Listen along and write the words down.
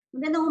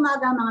Magandang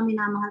umaga mga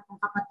minamahal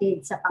kong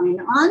kapatid sa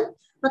Panginoon.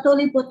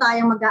 Patuloy po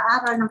tayong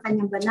mag-aaral ng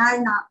kanyang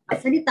banal na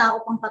salita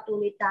upang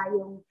patuloy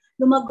tayong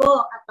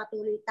lumago at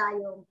patuloy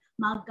tayong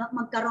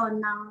magkaroon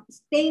ng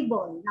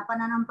stable na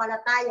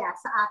pananampalataya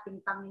sa ating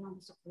Panginoong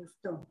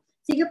Jesucristo.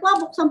 Sige po,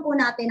 buksan po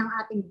natin ang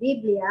ating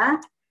Biblia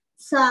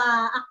sa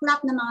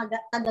aklat ng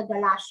mga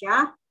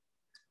taga-Galacia,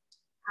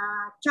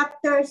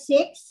 chapter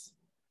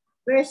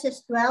 6,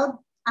 verses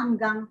 12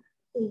 hanggang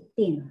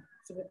 18.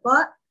 Sige po.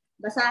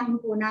 Basahin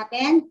po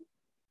natin.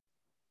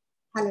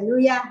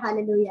 Hallelujah,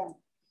 hallelujah.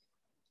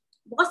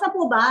 Bukas na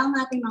po ba ang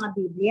ating mga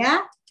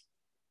Biblia?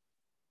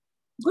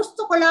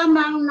 Gusto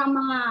lamang ng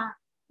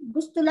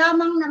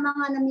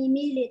mga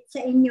namimilit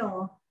sa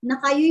inyo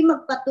na kayo'y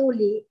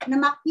magpatuli na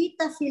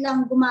makita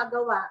silang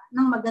gumagawa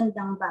ng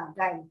magandang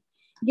bagay.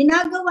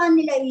 Ginagawa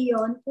nila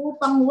iyon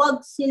upang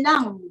wag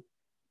silang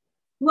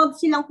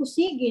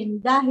kusigin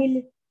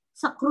dahil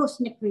sa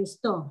krus ni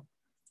Kristo.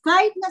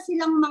 Kahit na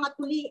silang mga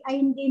tuli ay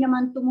hindi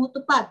naman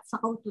tumutupad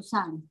sa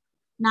kautusan.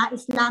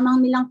 Nais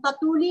lamang nilang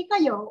patuli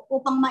kayo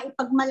upang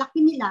maipagmalaki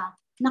nila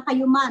na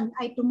kayo man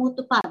ay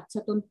tumutupad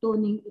sa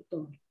tuntuning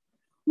ito.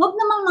 Huwag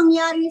namang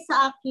mangyari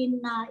sa akin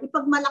na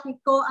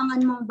ipagmalaki ko ang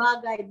anumang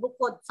bagay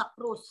bukod sa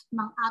krus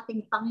ng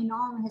ating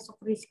Panginoong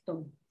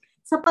Jesucristo.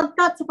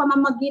 Sapagkat sa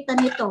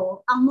pamamagitan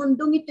nito, ang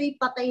mundong ito'y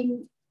patay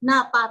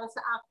na para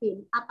sa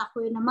akin at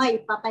ako'y na may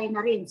patay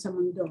na rin sa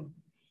mundo.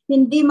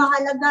 Hindi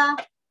mahalaga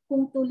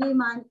kung tuli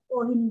man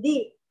o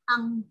hindi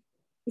ang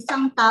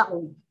isang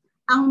tao.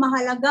 Ang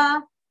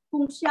mahalaga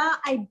kung siya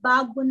ay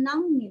bago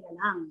ng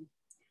nilalang.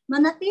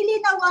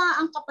 Manatili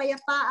nawa ang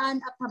kapayapaan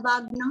at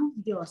habag ng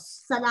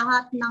Diyos sa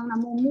lahat ng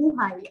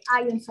namumuhay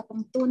ayon sa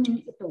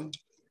tuntunin ito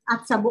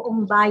at sa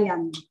buong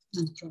bayan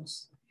ng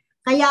Diyos.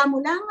 Kaya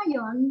mula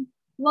ngayon,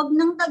 huwag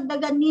nang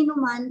dagdagan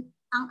ninuman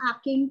ang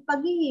aking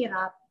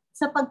paghihirap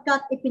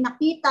sapagkat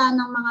ipinakita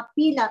ng mga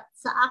pilat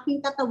sa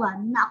aking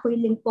katawan na ako'y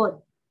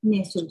lingkod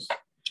ni Jesus.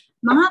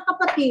 Mga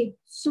kapatid,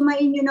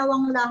 sumain niyo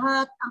nawang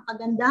lahat ang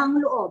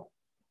kagandahang loob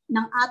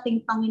ng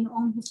ating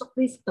Panginoong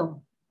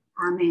Jesucristo.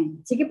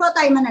 Amen. Sige po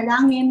tayo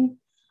manalangin.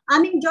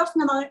 Aming Diyos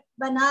na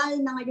banal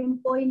na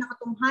ngayon po'y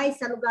nakatunghay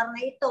sa lugar na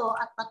ito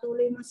at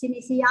patuloy mo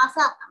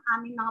sinisiyasat ang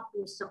aming mga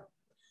puso.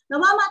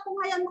 Nawa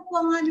matunghayan mo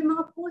po ang aming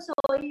mga puso,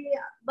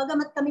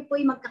 bagamat kami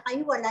po'y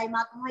magkakaiwalay,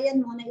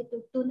 matunghayan mo na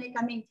itutunay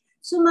kaming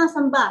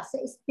sumasamba sa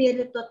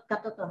Espiritu at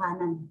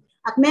katotohanan.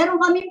 At meron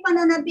kaming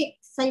pananabik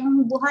sa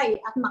iyong buhay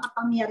at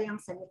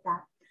makapangyarihang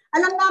salita.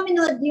 Alam namin,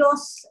 O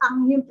Diyos,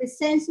 ang iyong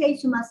presensya ay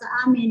sumasa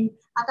amin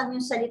at ang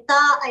iyong salita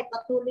ay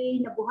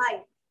patuloy na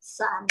buhay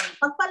sa amin.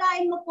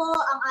 Pagpalain mo po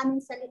ang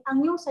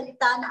iyong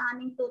salita na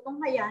aming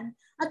tutunghayan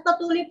at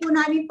patuloy po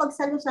namin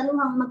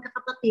pagsalusaluhang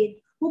magkakapatid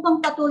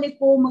upang patuloy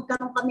po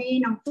magkaroon kami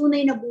ng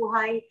tunay na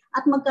buhay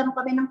at magkaroon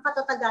kami ng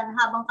katatagan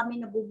habang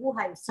kami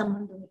nabubuhay sa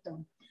mundo nito.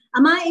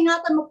 Ama,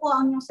 ingatan mo po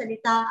ang iyong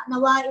salita,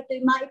 nawa ito'y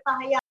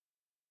maipahayag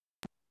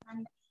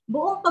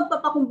buong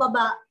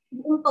pagpapakumbaba,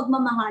 buong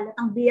pagmamahal at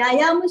ang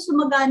biyaya mo'y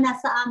sumagana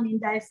sa amin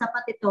dahil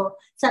sapat ito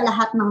sa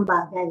lahat ng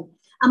bagay.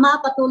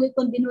 Ama, patuloy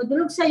kong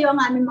dinudulog sa iyo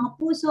ang aming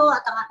mga puso at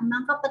ang aking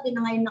mga kapatid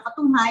na ngayon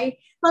nakatunghay.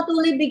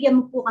 Patuloy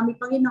bigyan mo po kami,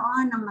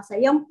 Panginoon, ng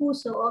masayang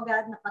puso, O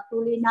God, na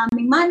patuloy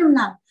naming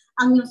manunang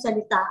ang iyong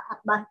salita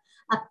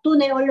at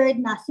tunay, O Lord,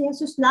 na si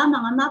Jesus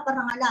lamang ang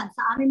maparangalan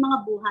sa aming mga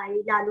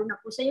buhay, lalo na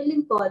po sa iyong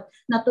lingkod,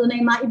 na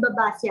tunay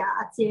maibabasya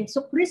at si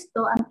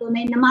Jesucristo ang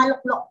tunay na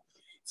maluklok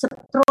sa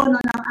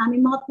trono ng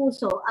aming mga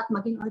puso at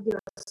maging O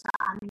Diyos sa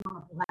aming mga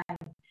buhay.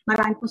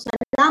 Maraming po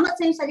salamat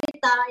sa iyong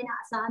salita.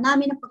 Inaasahan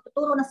namin ang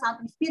pagtuturo ng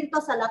Santong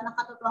Espiritu sa lahat ng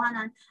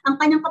katotohanan, ang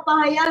kanyang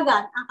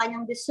kapahayagan, ang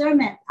kanyang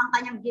discernment, ang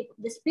kanyang gift of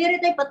the Spirit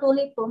ay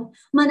patuloy pong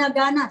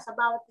managana sa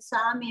bawat isa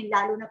amin,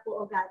 lalo na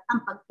po, O God, ang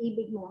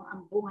pag-ibig mo,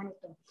 ang bunga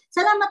nito.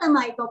 Salamat,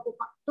 Ama, ikaw po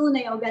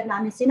tunay, O God,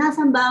 namin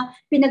sinasamba,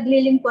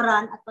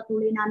 pinaglilingkuran at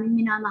patuloy namin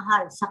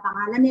minamahal. Sa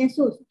pangalan ni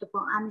Jesus, ito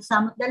po ang aming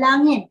samot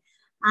dalangin.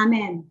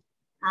 Amen.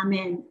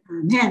 Amen.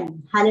 Amen.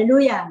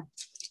 Hallelujah.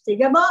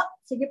 Sige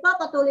po,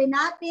 patuloy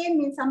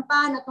natin. Minsan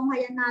pa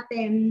natunghayan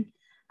natin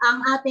ang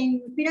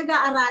ating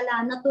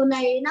pinag-aaralan na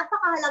tunay,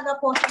 napakahalaga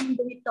po sa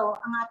mundo nito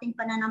ang ating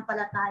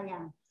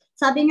pananampalataya.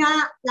 Sabi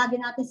nga, lagi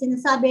natin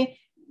sinasabi,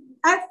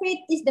 our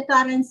faith is the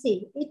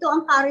currency. Ito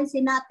ang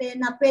currency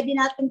natin na pwede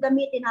natin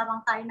gamitin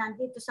habang tayo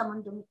nandito sa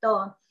mundo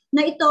nito.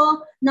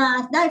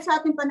 Na dahil sa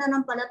ating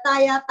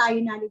pananampalataya, tayo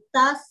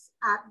naligtas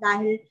at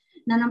dahil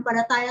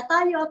nanampalataya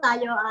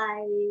tayo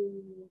ay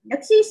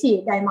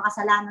nagsisi dahil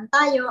makasalanan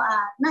tayo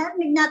at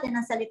narinig natin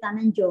ang salita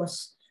ng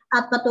Diyos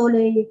at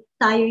patuloy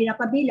tayo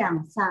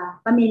napabilang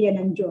sa pamilya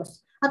ng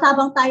Diyos. At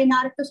habang tayo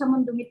narito sa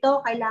mundong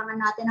ito, kailangan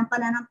natin ang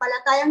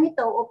pananampalatayang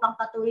ito upang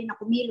patuloy na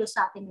kumilos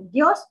sa atin ng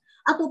Diyos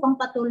at upang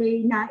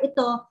patuloy na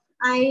ito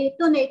ay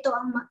tunay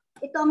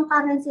ito ang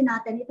currency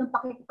natin, itong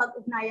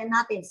pakikipag-ugnayan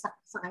natin sa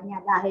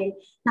Kanya dahil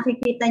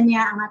nakikita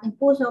niya ang ating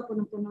puso,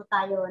 punong-puno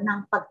tayo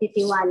ng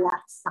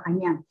pagtitiwala sa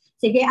Kanya.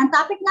 Sige, ang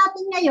topic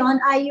natin ngayon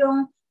ay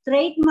yung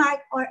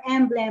trademark or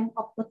emblem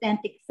of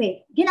authentic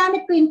faith.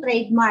 Ginamit ko yung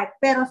trademark,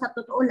 pero sa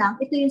totoo lang,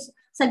 ito yung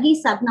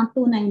sagisag ng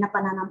tunay na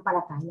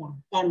pananampalataya.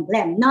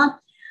 Emblem,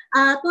 no?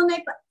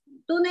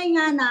 Tunay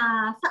nga na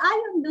sa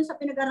ayon dun sa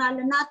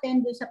pinag-aralan natin,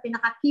 dun sa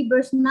pinaka-key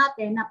verse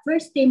natin na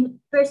 1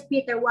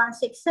 Peter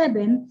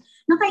 1:6-7,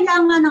 na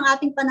kailangan ng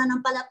ating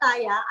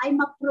pananampalataya ay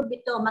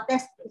ma-prove ito,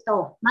 matest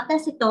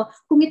ito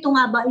kung ito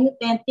nga ba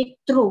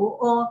authentic,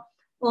 true o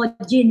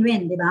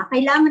genuine, di ba?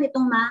 Kailangan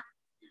itong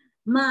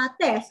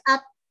ma-test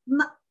at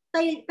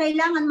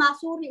kailangan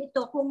masuri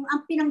ito kung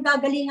ang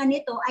pinanggagalingan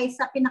nito ay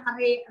sa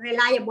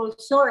pinaka-reliable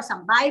source,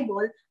 ang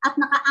Bible, at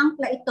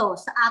nakaangkla ito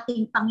sa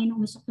ating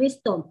Panginoong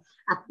Jesucristo.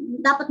 At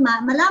dapat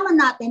malaman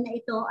natin na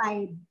ito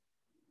ay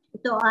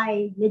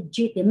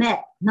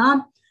legitimate,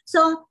 no?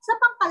 So, sa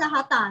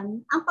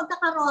pangkalahatan, ang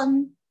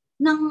pagkakaroon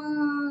ng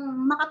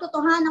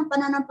makatotohanang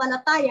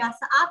pananampalataya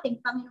sa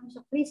ating Panginoong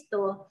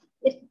Jesucristo,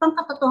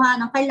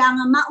 pangkatotohanan,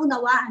 kailangan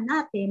maunawaan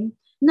natin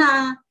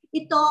na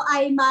ito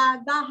ay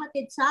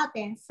maghahatid sa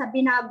atin sa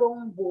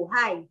binagong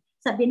buhay.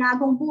 Sa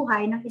binagong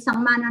buhay ng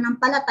isang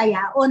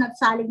mananampalataya o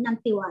nagsalig ng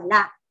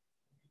tiwala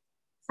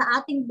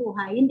sa ating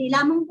buhay. Hindi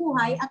lamang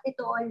buhay at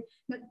ito ay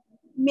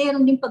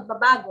meron din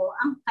pagbabago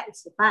ang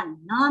kaisipan.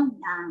 No?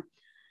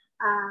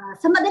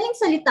 Sa madaling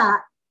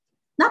salita,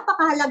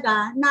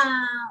 napakahalaga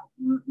na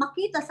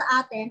makita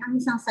sa atin ang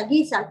isang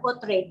sagisag o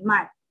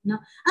trademark. No?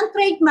 Ang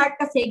trademark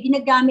kasi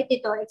ginagamit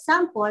ito,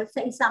 example,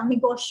 sa isang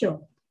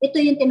negosyo. Ito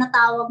yung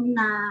tinatawag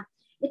na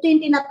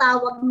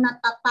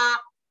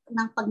tatak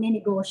ng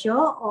pagnenegosyo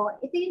o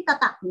ito yung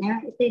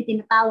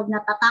tinatawag na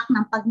tatak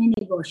ng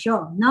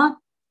pagnenegosyo, no?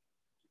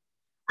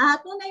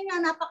 Tunay nga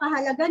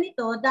napakahalaga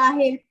nito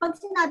dahil pag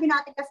sinabi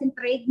natin kasi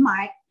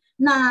trademark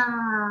na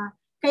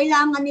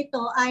kailangan nito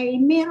ay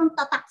merong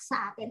tatak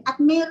sa atin at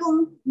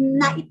merong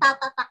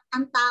naitatatak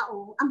ang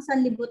tao, ang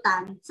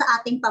sanlibutan sa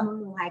ating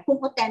pamumuhay kung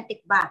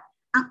authentic ba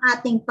ang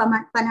ating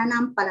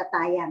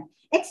pananampalataya.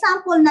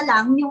 Example na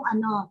lang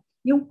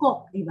yung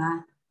Coke, di ba?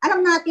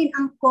 Alam natin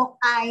ang Coke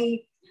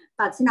ay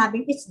pag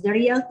sinabing it's the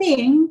real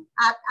thing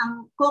at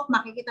ang Coke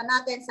makikita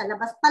natin sa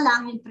labas pa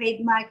lang yung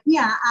trademark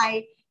niya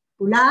ay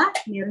pula,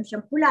 meron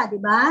siyang pula, di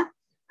ba?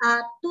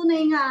 At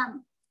tunay nga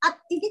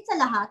at higit sa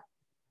lahat,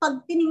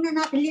 pag tiningnan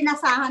natin,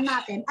 linasahan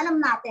natin, alam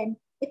natin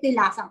ito'y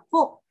lasang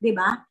Coke, di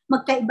ba?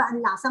 Magkaiba ang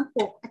lasang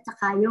Coke at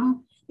saka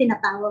yung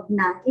tinatawag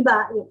na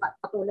iba, yung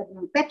patulad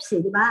ng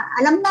Pepsi, di ba?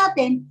 Alam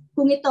natin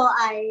kung ito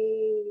ay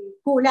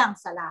kulang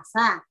sa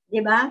lasa,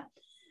 di ba?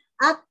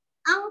 At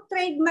ang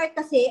trademark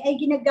kasi ay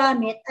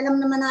ginagamit,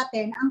 alam naman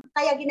natin,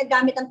 kaya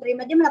ginagamit ang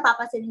trademark, di mo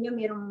napapansin niyo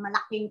mayroong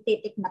malaking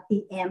titik na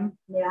TM,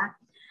 di ba?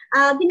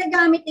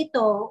 Ginagamit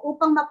ito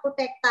upang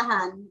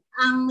maprotektahan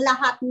ang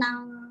lahat ng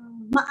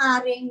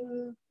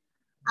maaring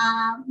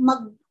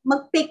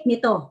mag-pick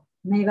nito,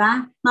 di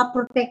ba?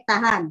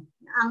 Maprotektahan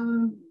ang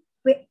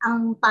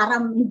para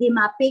hindi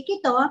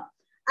ma-pick ito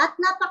at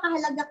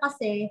napakahalaga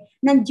kasi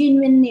ng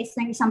genuineness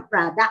ng isang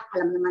product.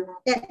 Alam naman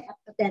natin,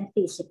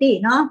 authenticity,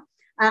 no?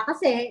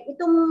 Kasi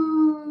itong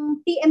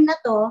TM na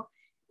to,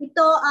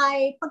 ito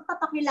ay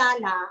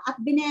pagpapakilala at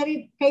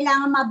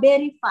kailangan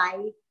ma-verify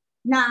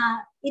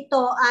na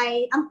ito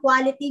ay ang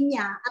quality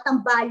niya at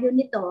ang value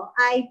nito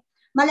ay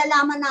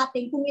malalaman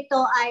natin kung ito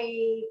ay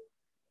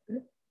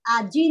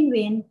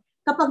genuine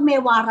kapag may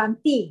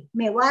warranty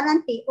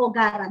o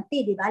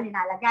guarantee, di ba,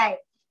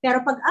 linalagay. Pero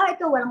pag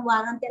ito walang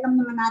warranty, alam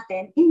naman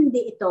natin,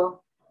 hindi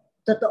ito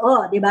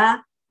totoo, di ba?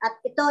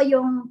 At ito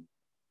yung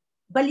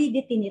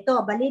validity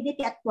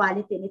at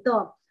quality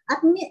nito.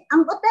 At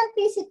ang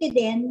authenticity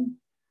din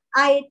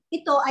ay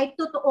ito ay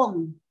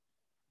totoong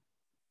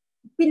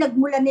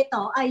pinagmulan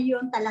nito ay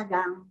yung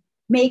talagang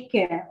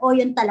maker o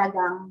yung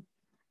talagang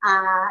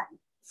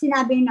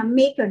sinabi na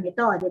maker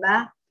nito, di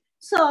ba?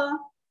 So,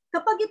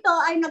 kapag ito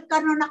ay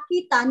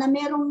nakita na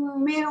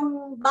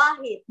merong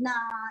bahid na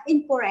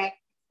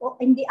incorrect o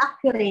hindi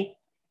accurate,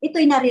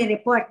 ito'y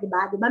nare-report, di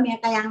ba? Di ba?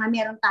 Kaya nga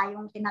meron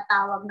tayong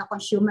tinatawag na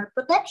consumer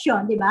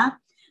protection, di ba?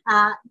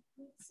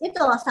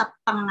 Ito sa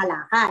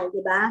pangangalakal,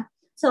 di ba?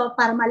 So,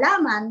 para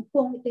malaman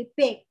kung ito'y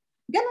fake,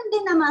 ganun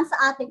din naman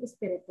sa ating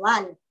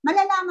spiritual.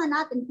 Malalaman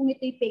natin kung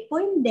ito'y fake o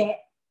hindi,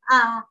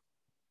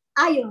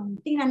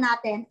 tingnan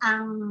natin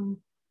ang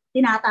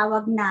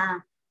tinatawag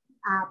na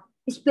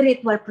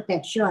spiritual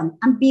protection,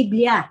 ang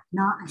Biblia,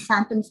 no? Ang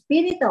Santong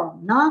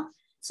Espiritu, no?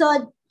 So,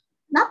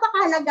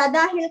 napakahalaga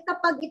dahil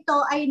kapag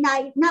ito ay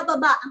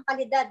nababa ang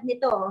kalidad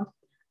nito,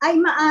 ay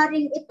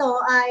maaring ito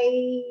ay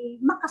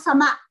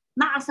makasama.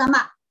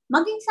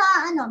 Maging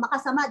sa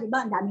makasama, 'di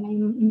ba? Ang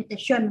daming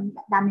imitasyon,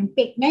 daming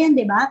fake. Ngayon,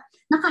 'di ba?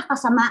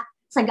 Nakakasama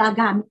sa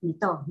gagamit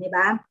nito, 'di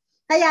ba?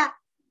 Kaya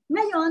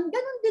ngayon,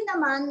 ganun din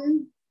naman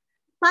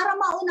para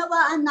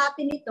maunawaan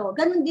natin ito,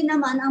 ganun din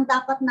naman ang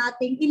dapat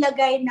nating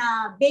ilagay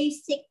na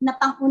basic na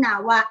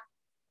pangunawa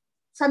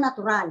sa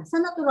natural. Sa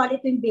natural,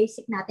 ito yung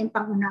basic natin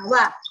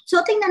pangunawa.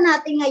 So, tingnan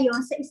natin ngayon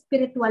sa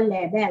spiritual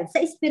level,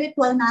 sa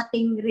spiritual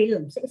nating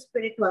realm, sa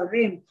spiritual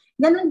realm.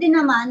 Ganun din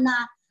naman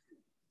na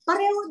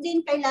pareho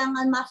din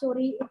kailangan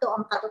masuri ito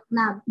ang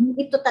na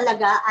ito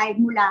talaga ay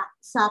mula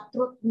sa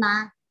truth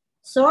na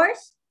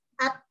source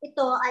at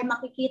ito ay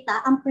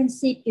makikita ang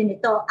prinsipyo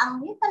nito,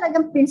 yung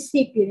talagang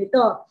prinsipyo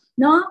nito,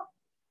 no?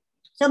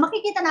 So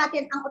makikita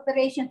natin ang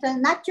operation sa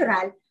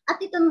natural At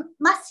ito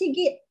mas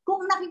higit,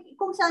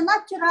 kung sa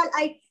natural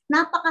ay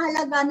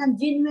napakahalaga ng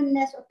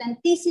genuineness,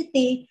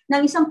 authenticity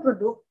ng isang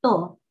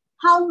produkto,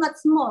 how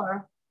much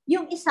more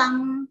yung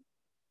isang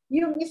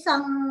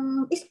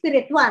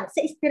spiritual.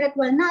 Sa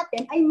spiritual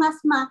natin ay mas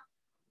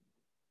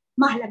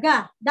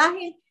mahalaga.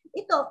 Dahil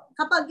ito,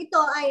 kapag ito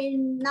ay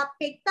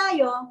na-fake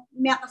tayo,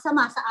 may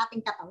kasama sa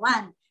ating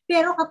katawan.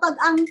 Pero kapag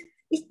ang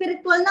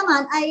spiritual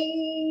naman ay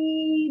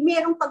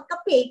merong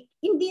pagka-fake,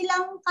 hindi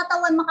lang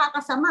katawan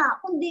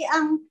makakasama, kundi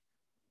ang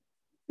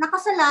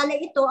nakasalalay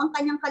ito ang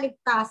kanyang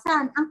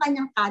kaligtasan, ang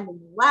kanyang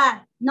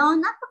kaluluwa. No?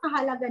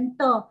 Napakahalaga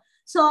nito.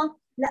 So,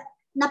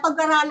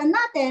 napag-aralan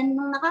natin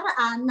nung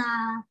nakaraan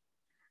na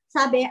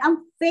sabi,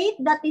 ang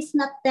faith that is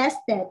not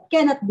tested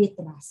cannot be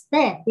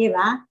trusted. Di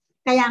ba?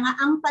 Kaya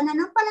nga, ang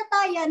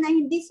pananampalataya na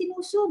hindi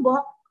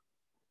sinusubok,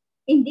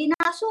 hindi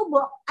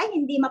nasubok, ay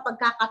hindi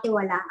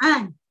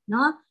mapagkakatiwalaan.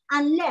 No?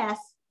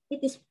 Unless it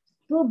is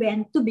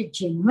proven to be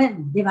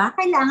genuine. Di ba?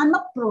 Kailangan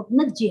ma-prove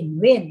na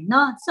genuine.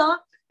 No? So,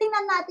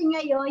 tingnan natin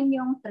ngayon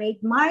yung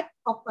trademark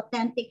of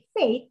authentic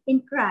faith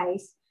in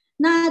Christ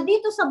na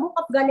dito sa Book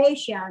of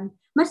Galatians,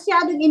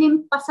 masyadong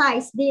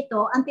in-emphasize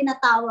dito ang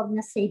tinatawag na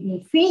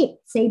saving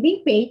faith.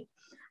 Saving faith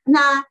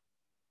na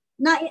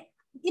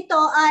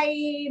ito ay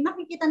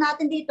makikita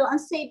natin dito, ang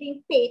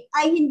saving faith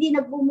ay hindi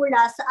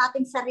nagbumula sa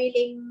ating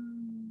sariling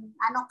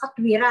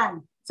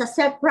katwiran, sa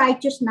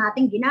self-righteous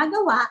nating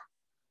ginagawa,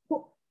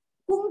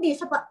 kundi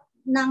sa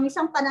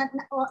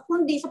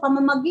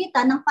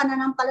pamamagitan ng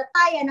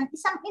pananampalataya ng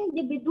isang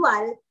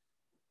individual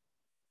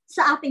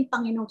sa ating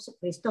Panginoong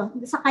Jesucristo,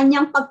 sa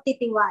kanyang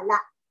pagtitiwala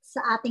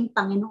sa ating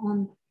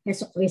Panginoon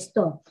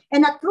Jesucristo.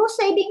 And a true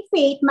saving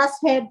faith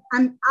must have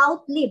an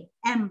outlived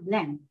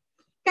emblem.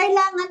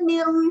 Kailangan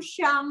meron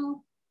siyang,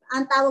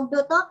 ang tawag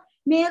dito,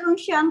 meron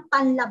siyang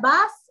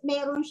panlabas,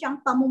 meron siyang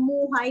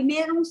pamumuhay,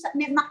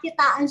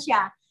 makitaan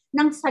siya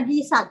ng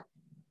sagisag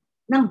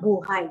ng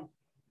buhay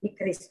ni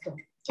Kristo.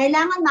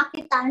 Kailangan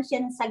makitaan siya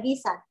ng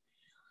sagisag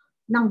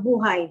ng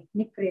buhay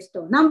ni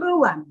Kristo. Number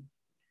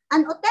 1,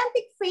 an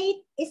authentic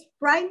faith is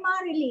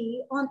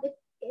primarily on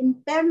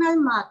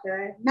internal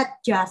matter, not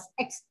just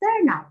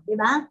external. Di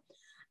ba?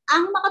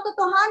 Ang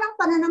makatotohanang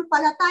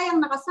pananampalatayang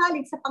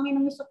nakasalig sa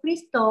Panginoong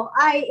Jesucristo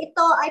ay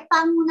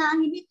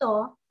pangunahin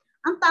nito.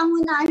 Ang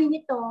pangunahin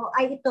nito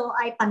ay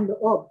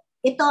panloob.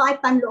 Ito ay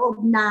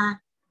panloob na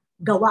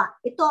gawa.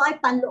 Ito ay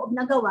panloob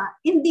na gawa,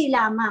 hindi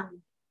lamang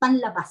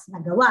panlabas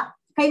na gawa.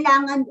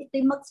 Kailangan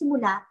ito'y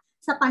magsimula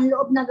sa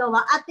panloob na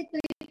gawa at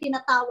ito'y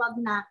tinatawag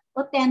na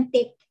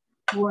authentic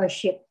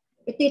worship.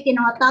 Ito'y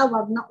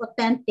tinatawag na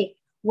authentic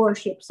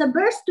worship. Sa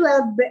verse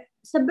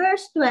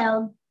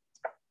 12a,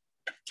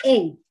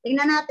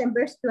 tingnan natin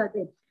verse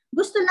 12a.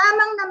 Gusto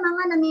lamang ng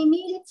mga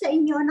namimilit sa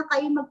inyo na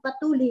kayo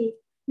magpatuloy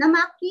na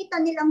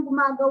makita nilang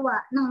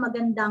gumagawa ng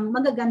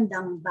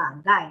magagandang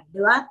bagay. Di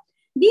ba?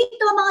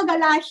 Dito mga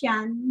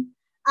Galatian,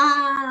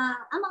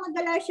 ang mga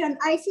Galatian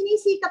ay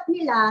sinisikap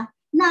nila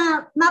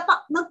na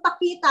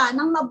magpakita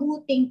ng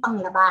mabuting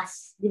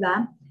panglabas, di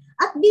ba?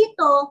 At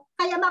dito,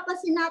 kaya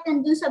mapasin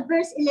natin dun sa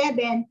verse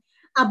 11,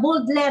 a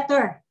bold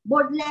letter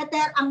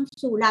ang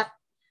sulat.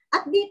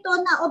 At dito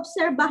na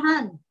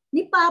obserbahan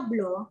ni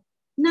Pablo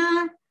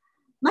na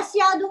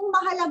masyadong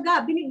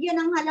mahalaga, binigyan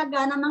ng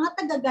halaga ng mga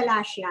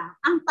taga-Galacia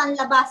ang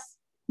panlabas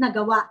na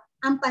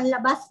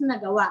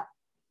gawa.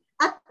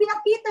 At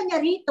pinakita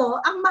niya rito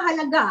ang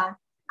mahalaga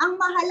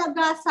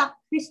sa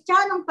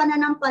Kristiyanong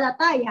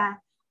pananampalataya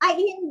ay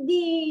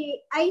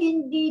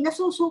hindi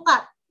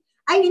nasusukat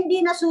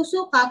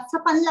sa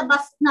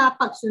panlabas na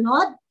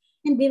pagsunod,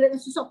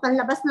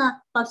 panlabas na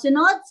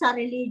pagsunod sa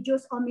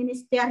religious o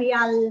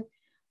ministerial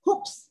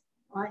hoops.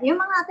 Yung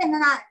mga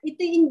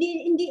ito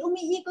hindi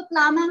umiikot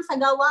lamang sa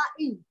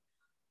gawain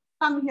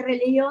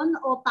pang-reliyon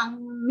o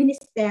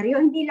pang-ministeryo,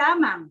 hindi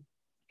lamang.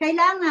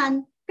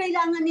 Kailangan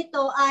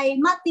ito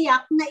ay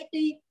matiyak na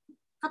ito'y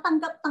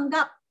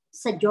katanggap-tanggap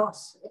sa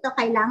Diyos. Ito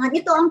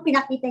ang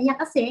pinakita niya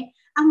kasi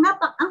ang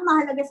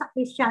mahalaga sa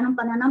Kristiyanong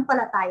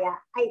pananampalataya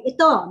ay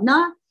ito,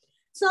 no?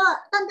 So,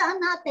 tandaan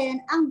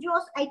natin, ang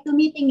Diyos ay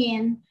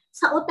tumitingin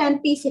sa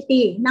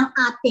authenticity ng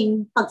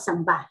ating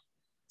pagsamba.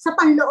 Sa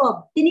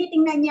panloob,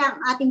 tinitingnan niya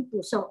ang ating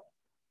puso,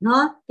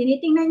 no?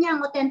 Tinitingnan niya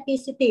ang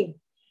authenticity.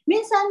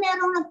 Minsan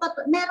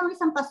merong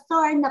isang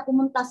pastor na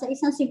pumunta sa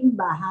isang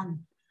simbahan.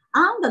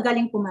 Ang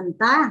gagaling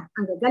kumanta,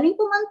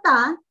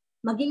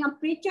 maging ang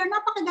preacher,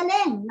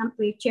 napakagaling ng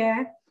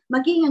preacher,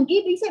 maging ang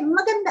giving,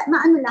 maganda,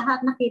 lahat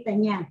nakita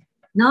niya,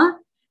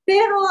 no?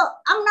 Pero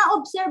ang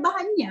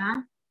naobserbahan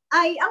niya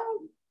ay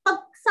ang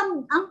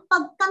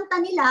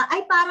pagkanta nila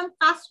ay parang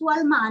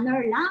casual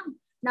manner lang,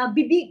 na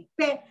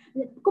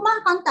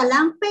kumakanta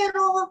lang,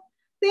 pero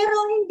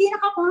hindi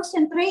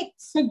nakakonsentrate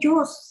sa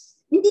Diyos.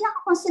 Hindi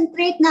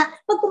nakakonsentrate na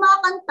pag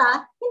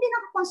kumakanta, hindi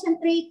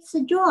nakakonsentrate sa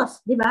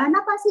Diyos, di ba?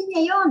 Napansin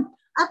niya yon.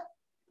 At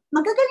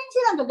magagaling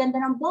sila, gaganda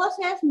ng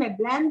boses, may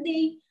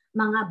blending,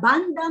 mga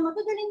banda,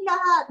 magagaling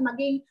lahat,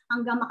 maging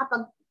hanggang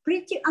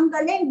makapag-preach, ang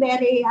galing,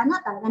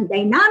 talagang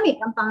dynamic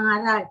ang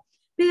pangaral.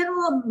 Pero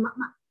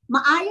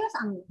maayos,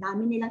 ang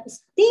dami nilang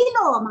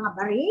estilo, mga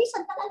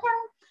variation,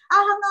 talagang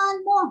ahangaan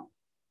mo.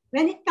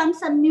 When it comes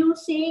sa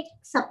music,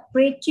 sa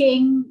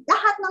preaching,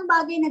 lahat ng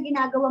bagay na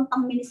ginagawang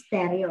pang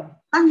ministeryo.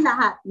 Pang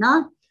lahat,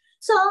 no?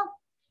 So,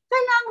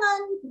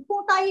 kailangan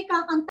kung tayo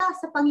kakanta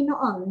sa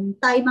Panginoon,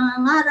 tayo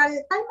mangangaral,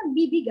 tayo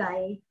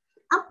magbibigay,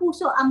 ang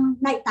puso ang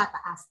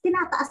naitataas.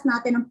 Tinataas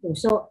natin ang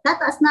puso.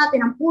 Tataas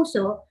natin ang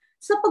puso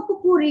sa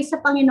pagpupuri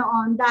sa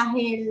Panginoon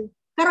dahil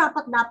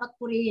karapat-dapat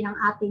purihin ang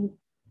ating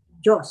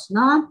Diyos,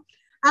 no?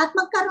 At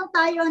magkaroon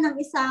tayo ng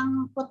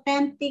isang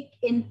authentic,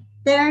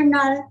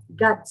 internal,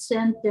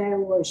 God-centered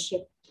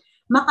worship.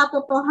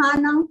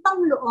 Makatotohanang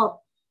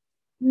pangloob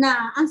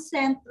na ang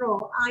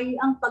sentro ay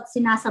ang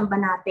pagsinasamba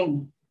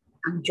natin,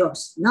 ang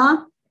Diyos,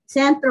 no?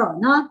 Sentro,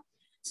 no?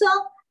 So,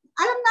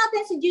 alam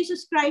natin si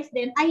Jesus Christ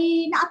din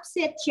ay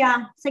na-upset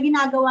siya sa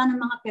ginagawa ng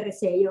mga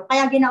Periseyo.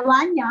 Kaya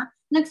ginawa niya,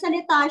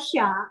 nagsalita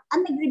siya,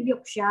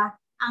 nag-rebuke siya.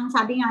 Ang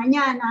sabi nga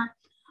niya na,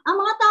 ang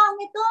mga taong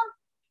ito,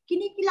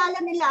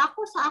 kinikilala nila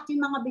ako sa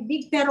aking mga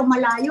bibig, pero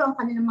malayo ang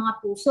kanilang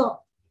mga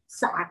puso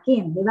sa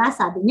akin. Di ba?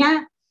 Sabi niya,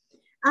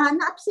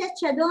 na-upset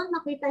siya doon,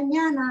 nakita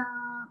niya na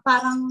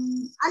parang,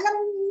 alam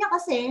niya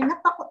kasi,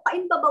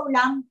 paimbabaw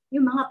lang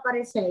yung mga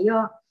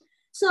Periseyo.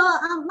 So,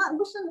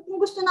 kung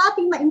gusto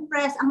nating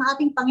ma-impress ang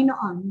ating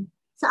Panginoon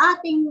sa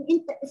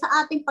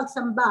ating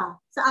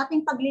pagsamba, sa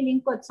ating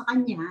paglilingkod sa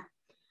Kanya,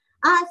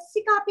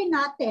 sikapin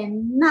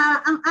natin na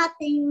ang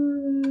ating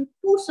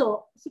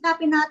puso,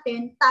 sikapin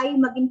natin tayo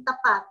maging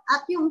tapat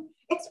at yung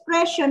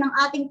expression ng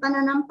ating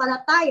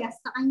pananampalataya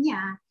sa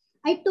Kanya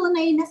ay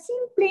tunay na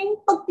simpleng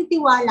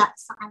pagtitiwala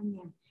sa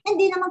Kanya.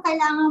 Hindi naman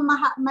kailangan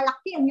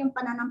malaki ang yung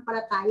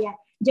pananampalataya.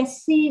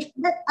 Just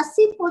a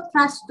simple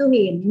trust to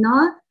Him,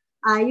 no?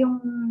 Yung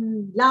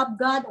love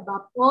God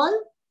above all,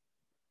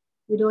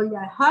 with all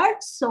your heart,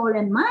 soul,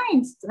 and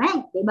mind,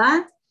 strength,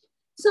 diba?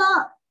 So,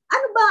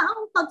 ano ba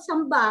ang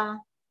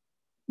pagsamba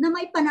na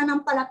may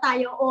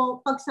pananampalataya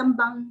o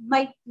pagsambang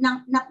may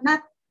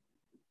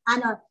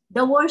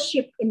the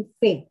worship in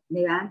faith,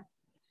 di ba?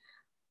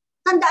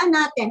 Tandaan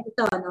natin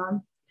ito,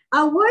 no?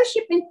 Our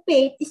worship in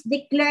faith is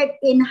declared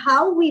in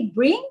how we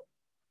bring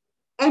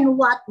and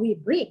what we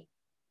bring.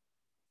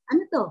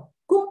 Ano to?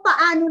 Kung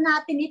paano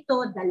natin ito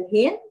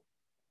dalhin,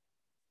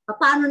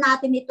 paano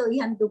natin ito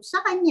ihandog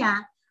sa Kanya,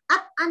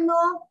 at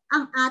ano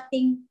ang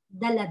ating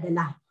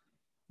dala-dala.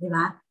 Di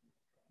ba?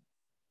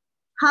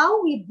 How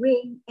we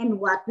bring and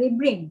what we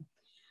bring.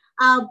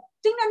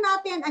 Tingnan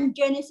natin ang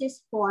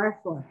Genesis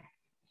 4:4.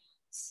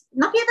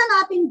 Nakita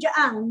natin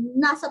diyan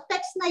na sa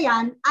text na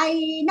yan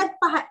ay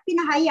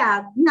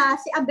pinahayag na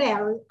si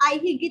Abel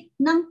ay higit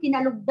ng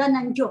kinalugdan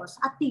ng Diyos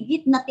at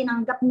higit na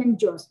tinanggap ng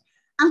Diyos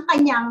ang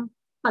kanyang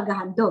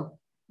paghahandog.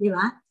 Di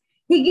ba?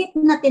 Higit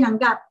na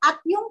tinanggap. At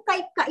yung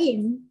kay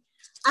Cain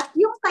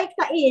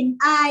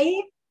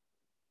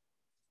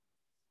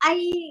ay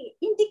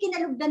hindi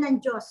kinalugdan ng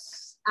Diyos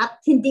at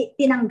hindi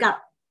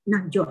tinanggap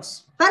ng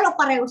Diyos. Pero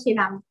pareho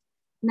silang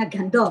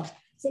naghandog.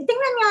 So,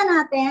 tingnan nga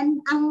natin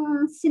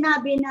ang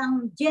sinabi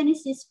ng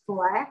Genesis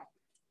 4.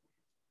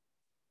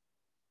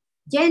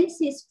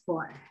 Genesis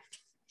 4.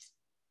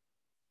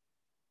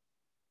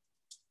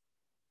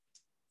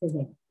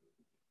 Sige.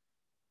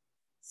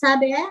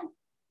 Sabi,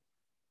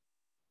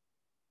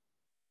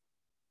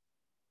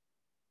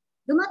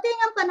 dumating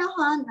ang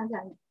panahon,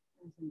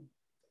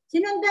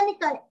 sinundan ni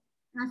Cain,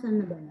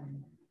 nasan na ba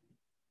lang?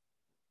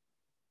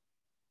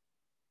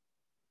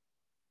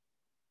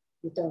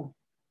 Ito.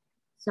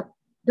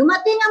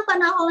 Dumating ang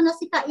panahon na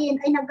si Cain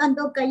ay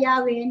naghandog kay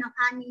Yahweh ng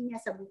ani niya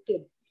sa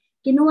bukid.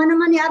 Kinuha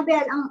naman ni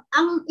Abel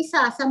ang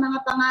isa sa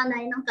mga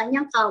panganay ng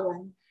kanyang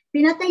kawan.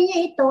 Pinatay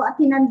niya ito at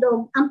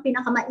hinandog ang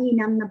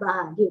pinakamainam na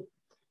bahagi.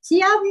 Si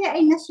Yahweh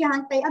ay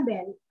nasiyahan kay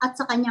Abel at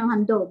sa kanyang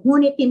handog.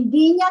 Ngunit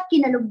hindi niya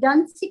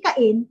kinalugdan si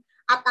Cain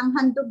at ang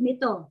handog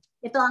nito.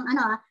 Ito ang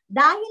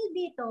dahil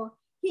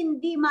dito,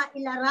 hindi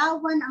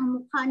mailarawan ang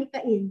mukha ni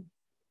Cain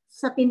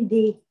sa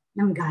tindi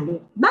ng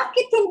galit.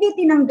 Bakit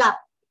hindi tinanggap?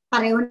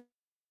 Pareho.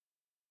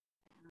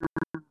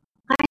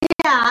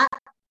 Kaya,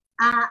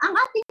 ang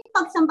ating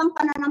pagsambang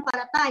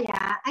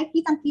pananampalataya ay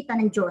kitang-kita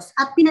ng Diyos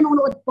at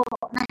pinanunood po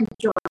ng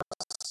Diyos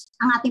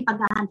ang ating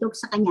paghahandog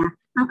sa Kanya,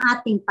 ang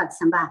ating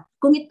pagsamba.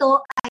 Kung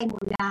ito ay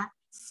mula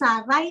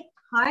sa right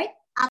heart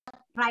at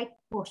right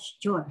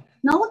posture.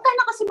 No, huwag tayo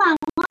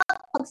nakasimangot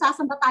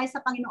pagsasamba tayo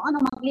sa Panginoon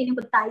o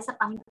maglilingkod tayo sa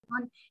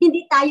Panginoon.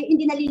 Hindi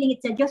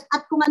nalilingit sa Diyos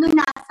at kung ano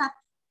nasa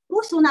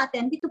puso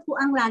natin, dito po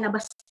ang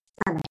lalabas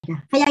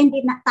talaga. Kaya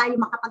hindi na tayo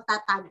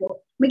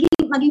makapagtatago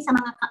maging sa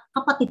mga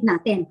kapatid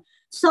natin.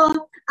 So,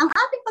 ang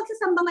ating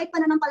pagsasamba may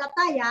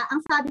pananampalataya, ang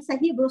sabi sa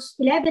Hebrews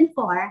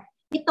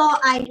 11:4, ito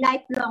ay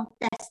lifelong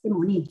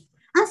testimony.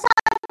 Ang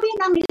sabi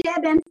ng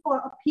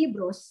 11:4 of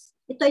Hebrews,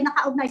 ito ay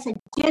nakaugnay sa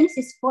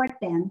Genesis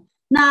 4:10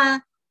 na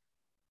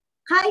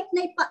kahit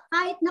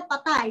na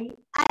patay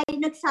ay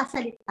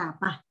nagsasalita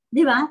pa.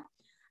 Di ba?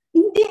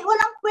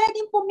 Walang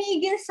pwedeng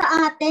pumigil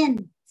sa atin,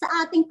 sa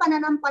ating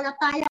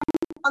pananampalatayang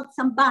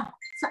pagsamba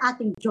sa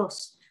ating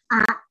Diyos.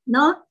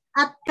 No?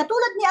 At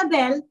katulad ni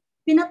Abel,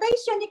 pinatay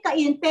siya ni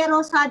Cain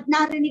pero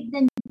narinig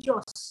ng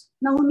Diyos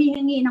na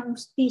humihingi ng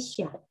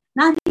justisya.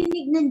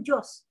 Narinig ng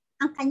Diyos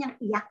ang kanyang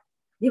iyak.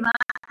 Di ba?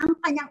 Ang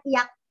kanyang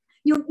iyak,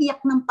 yung iyak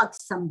ng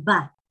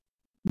pagsamba.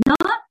 No?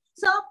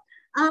 So,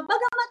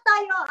 bagamat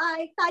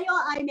tayo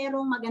ay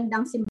merong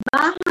magandang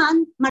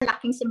simbahan,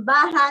 malaking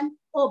simbahan,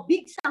 o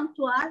big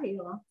sanctuary,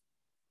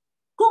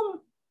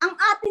 kung ang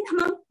ating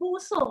namang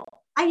puso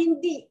ay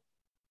hindi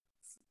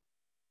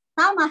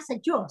tama sa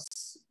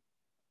Diyos,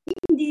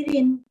 hindi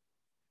rin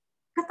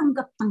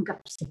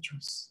katanggap-tanggap sa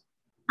Diyos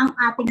ang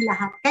ating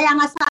lahat. Kaya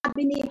nga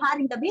sabi ni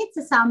Haring David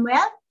sa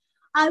Samuel,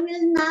 I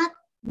will not,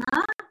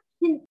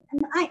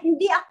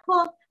 hindi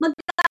ako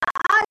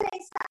mag-aalay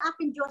sa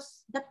aking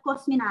Diyos that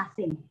cost me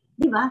nothing.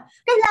 Di ba?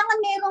 Kailangan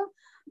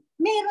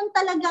meron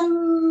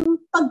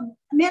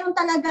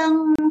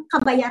talagang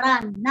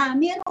kabayaran na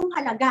merong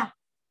halaga.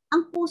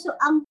 Ang puso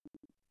ang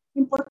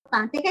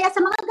importante. Kaya sa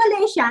mga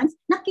Galatians,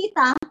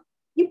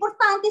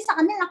 importante sa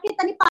kanila,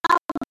 nakita ni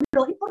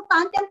Pablo,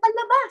 importante ang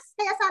panlabas.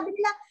 Kaya sabi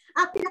nila,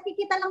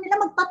 pinakikita lang nila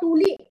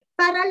magpatuli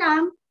para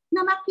lang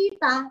na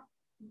makita,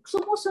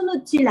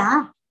 sumusunod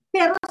sila.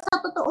 Pero sa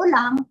totoo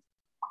lang,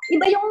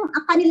 iba yung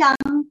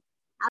kanilang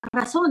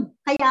rason.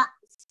 Kaya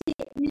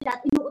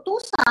nila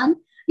inuutusan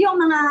yung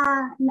mga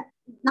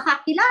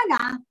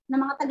nakakilala na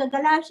mga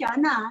taga-Galatia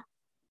na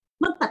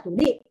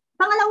magpatuli.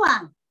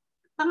 Pangalawang,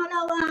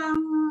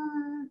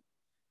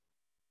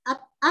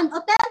 an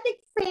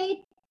authentic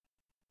faith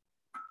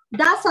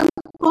doesn't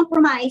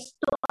compromise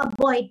to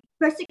avoid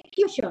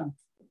persecution.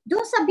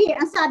 Doon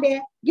ang sabi,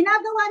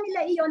 ginagawa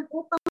nila iyon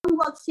upang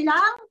huwag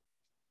silang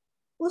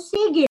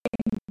usigin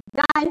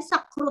dahil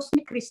sa krus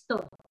ni Kristo.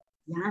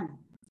 Yan.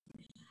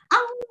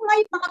 Ang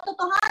may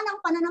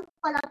makatotohanang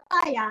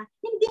pananampalataya,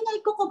 hindi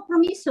niya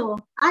ikukompromiso,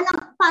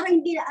 para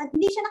hindi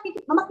siya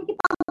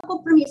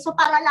makikipagkompromiso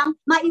para lang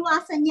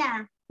maiwasan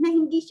niya na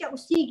hindi siya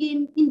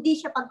usigin, hindi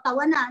siya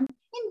pagtawanan,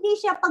 hindi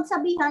siya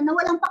pagsabihan na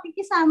walang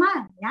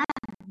pakikisama.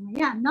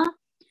 Yan, no?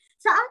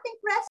 Sa ating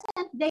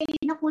present day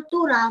na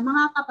kultura,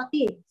 mga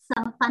kapatid,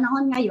 sa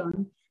panahon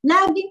ngayon,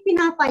 laging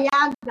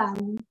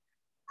pinapayagan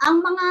ang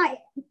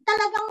mga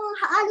talagang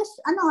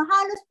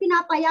halos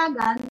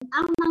pinapayagan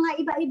ang mga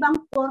iba-ibang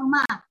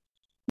forma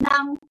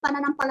ng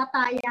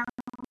pananampalatayang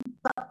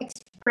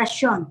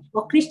expression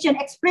o Christian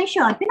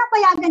expression.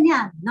 Pinapayagan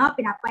yan, no?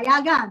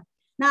 Pinapayagan.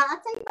 At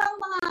sa ibang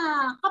mga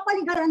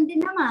kapaligiran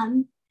din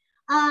naman,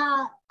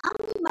 ang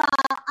iba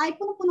ay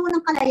puno-puno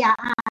ng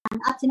kalayaan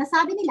at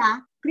sinasabi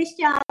nila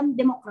Christian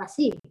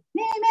democracy.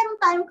 Meron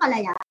tayong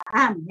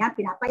kalayaan. Yan,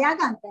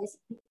 pinapayagan.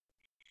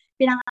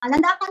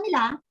 Pinangalandakan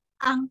nila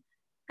ang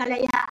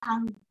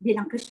kalayaan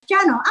bilang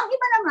Kristiyano. Ang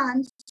iba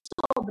naman,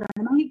 sobra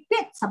namang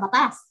higpit sa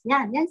batas.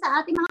 Yan sa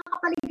ating mga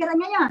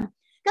kapaligiran ngayon.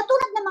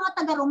 Katulad ng mga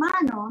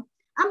taga-Romano,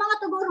 ang mga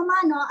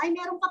taga-Romano ay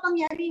merong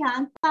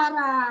kapangyarihan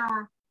para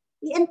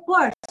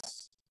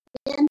i-enforce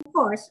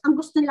ang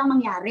gusto nilang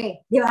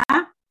mangyari. Di ba?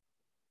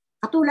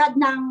 Katulad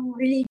ng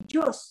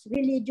religious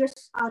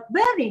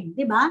outbearing,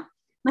 di ba?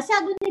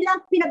 Masyado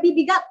nilang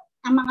pinabibigat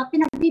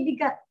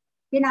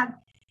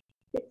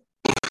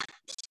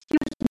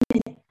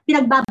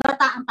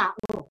pinagbabata ang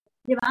tao.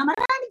 Di ba?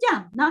 Marami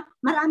dyan. No?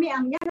 Marami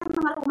ang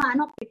mga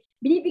Romano,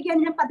 binibigyan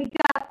nilang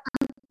pabigat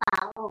ang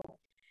tao.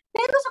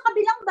 Pero sa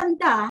kabilang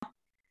banda,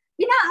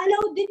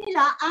 inaalaw din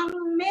nila ang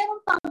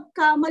merong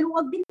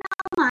pagkamaluwag din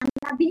naman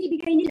na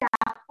binibigay nila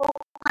o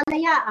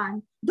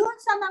kalayaan doon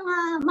sa mga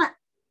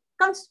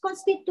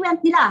constituent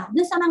nila,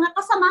 doon sa mga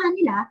kasamahan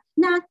nila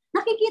na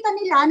nakikita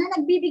nila na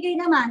nagbibigay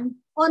naman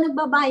o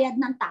nagbabayad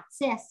ng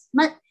taxes.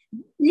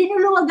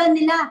 Linuluwagan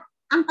nila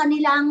ang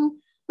kanilang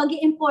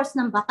pag-i-enforce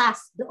ng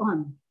batas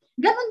doon.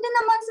 Ganon din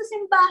naman sa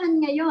simbahan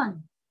ngayon.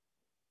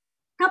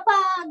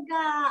 Kapag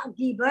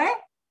giver,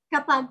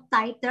 kapag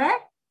tither,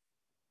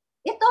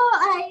 ito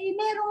ay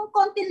merong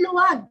konting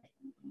luwag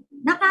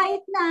na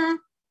kahit na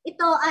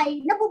ito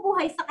ay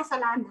nabubuhay sa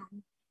kasalanan,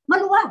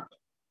 maluwag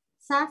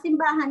sa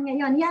simbahan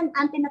ngayon. Yan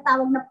ang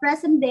tinatawag na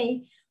present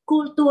day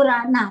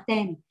kultura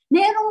natin.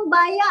 Merong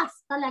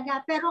bias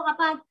talaga, pero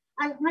kapag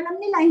alam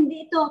nila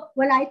hindi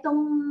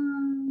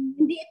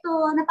ito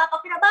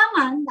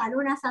napapakinabangan, lalo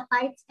na sa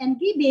tithes and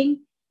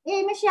giving,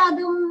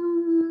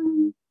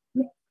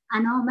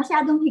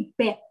 masyadong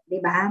higpit, di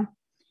ba?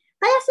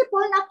 Kaya si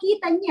Paul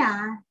nakita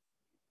niya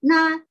na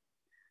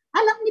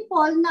alam ni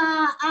Paul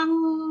na ang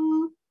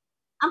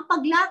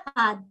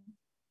paglakad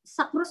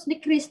sa krus ni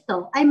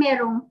Kristo ay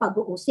merong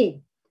pag-uusig.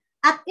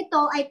 At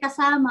ito ay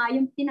kasama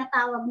yung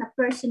tinatawag na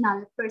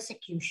personal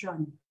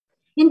persecution.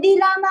 Hindi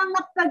lamang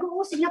na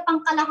pag-uusig na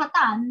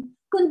pangkalahatan,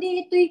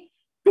 kundi ito'y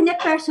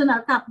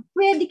pine-personal ka.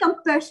 Pwede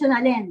kang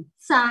personalin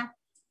sa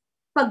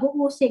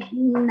pag-uusig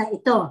na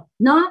ito.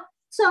 No?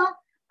 So,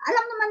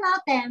 alam naman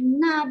natin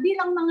na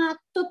bilang mga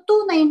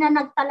tutunay na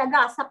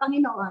nagtalaga sa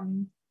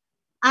Panginoon,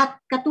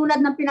 at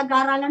katulad ng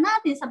pinag-aaralan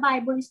natin sa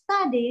Bible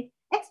study,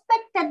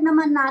 expected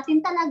naman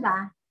natin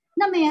talaga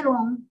na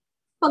mayroong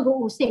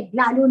pag-uusig,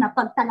 lalo na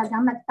pag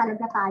talagang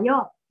nagtalaga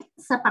tayo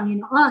sa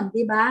Panginoon,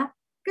 di ba?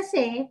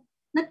 Kasi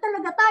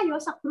nagtalaga tayo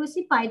sa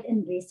crucified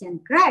and risen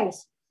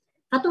Christ.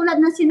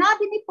 Katulad ng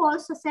sinabi ni Paul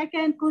sa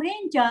 2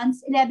 Corinthians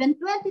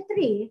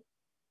 11:23,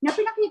 na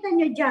pinakita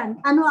niya dyan,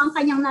 ano ang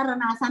kanyang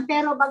naranasan.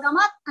 Pero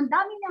bagamat ang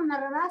dami niyang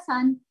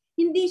naranasan,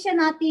 hindi siya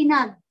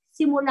natinag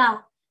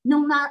simula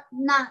nung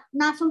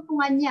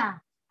nasumpungan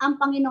niya ang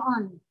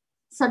Panginoon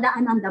sa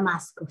daan ng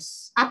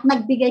Damascus. At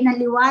nagbigay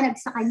ng liwanag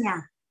sa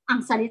kanya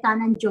ang salita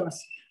ng Diyos.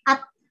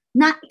 At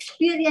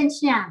na-experience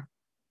niya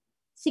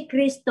si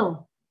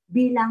Kristo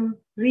bilang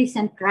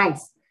risen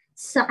Christ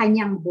sa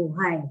kanyang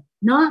buhay.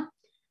 No?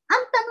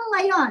 Ang tanong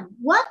ngayon,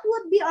 what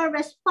would be our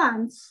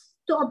response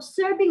to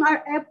observing our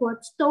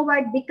efforts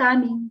toward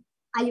becoming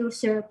a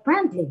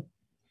user-friendly?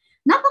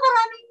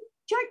 Napakaraming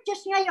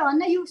churches ngayon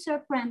na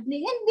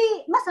user-friendly.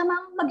 Hindi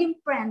masamang maging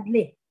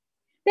friendly.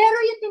 Pero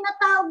yung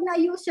tinatawag na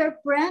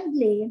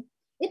user-friendly,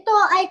 ito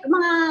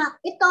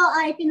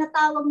ay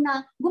tinatawag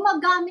na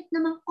gumagamit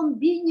ng mga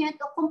convenient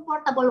o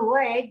comfortable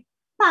word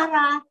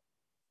para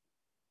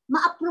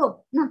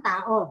ma-approve ng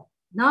tao,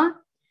 no?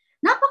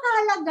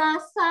 Napakahalaga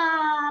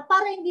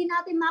para hindi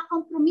natin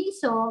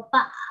makompromiso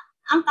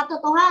ang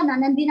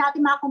katotohanan, hindi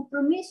natin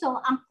makompromiso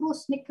ang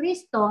krus ni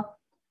Kristo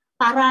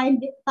para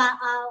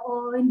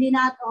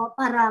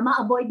para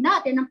ma-avoid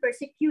natin ang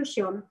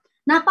persecution.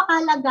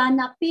 Napakahalaga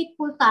na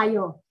faithful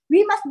tayo.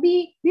 We must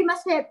be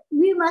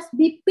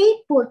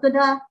faithful to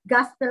the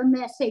gospel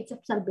message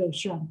of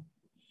salvation.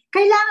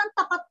 Kailangan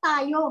tapat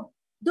tayo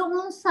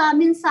doon sa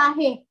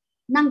mensahe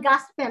ng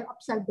gospel of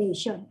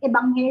salvation,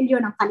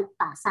 ebanghelyo ng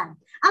kaligtasan.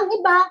 Ang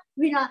iba,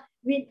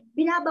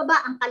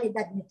 binababa ang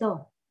kalidad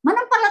nito.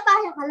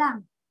 Manampalataya ka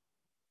lang.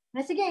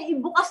 Sige,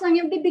 ibukas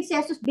lang yung bibig si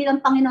Jesus bilang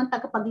Panginoon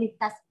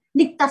tagapagligtas.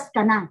 Ligtas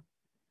ka na.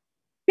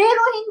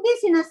 Pero hindi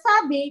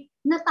sinasabi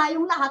na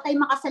tayong lahat ay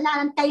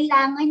makasalanan.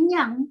 Kailangan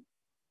niyang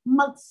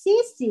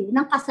magsisi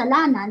ng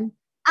kasalanan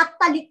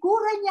at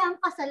talikuran niya ang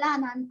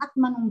kasalanan at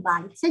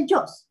manumbalik sa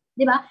Diyos.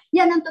 Di ba?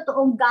 Yan ang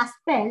totoong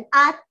gospel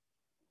at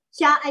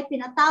siya ay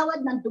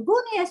pinatawad ng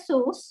dugo ni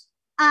Jesus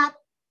at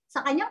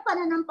sa kanyang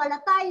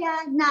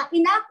pananampalataya na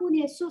inako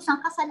ni Jesus ang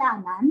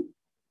kasalanan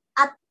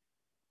at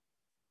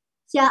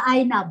siya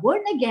ay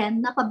na-born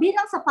again,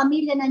 napabilang sa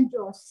pamilya ng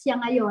Diyos,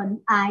 siya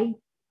ngayon ay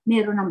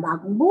meron ng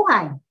bagong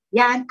buhay.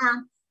 Yan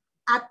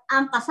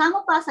ang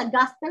kasama pa sa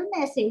gospel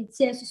message,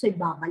 si Jesus ay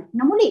babalik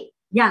na muli.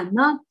 Yan,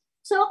 no?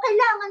 So,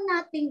 kailangan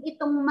natin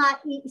itong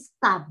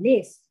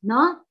ma-establish,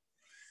 no?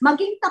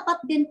 Maging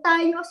tapat din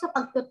tayo sa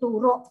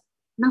pagtuturo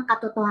ng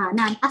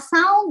katotohanan. A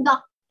sound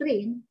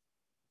doctrine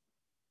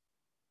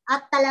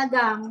at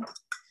talagang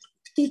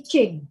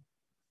teaching.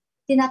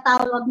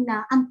 Tinatawag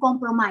na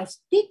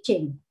uncompromised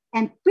teaching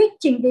and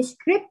preaching the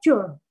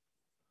scripture.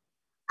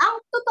 Ang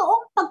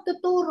totoong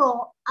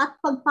pagtuturo at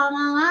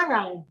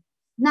pagpangangaral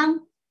ng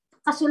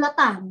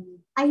kasulatan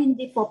ay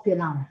hindi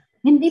popular.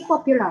 Hindi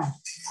popular.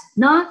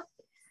 No?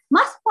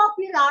 Mas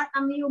popular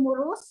ang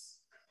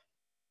humorous,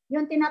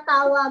 yung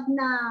tinatawag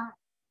na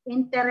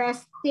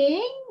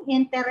interesting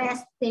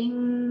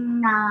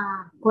na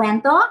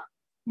kwento,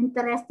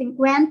 interesting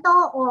kwento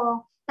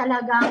o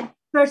talagang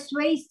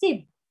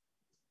persuasive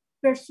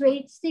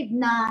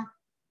na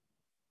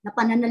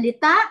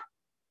pananalita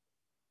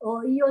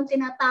o yung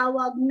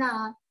tinatawag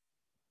na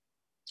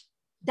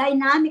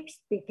dynamic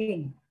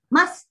speaking.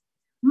 Mas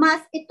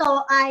ito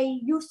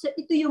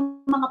ito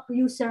yung mga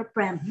user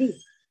friendly,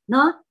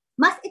 no?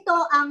 Mas ito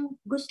ang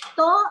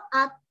gusto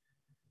at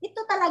ito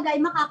talaga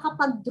ay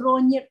makakapag-draw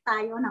near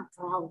tayo ng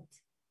crowd.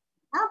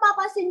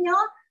 Papasin nyo,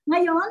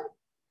 ngayon,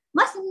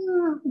 mas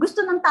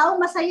gusto ng tao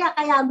masaya,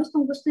 kaya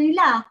gustong-gusto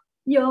nila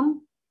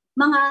yung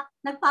mga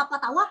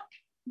nagpapatawa.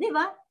 Di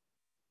ba?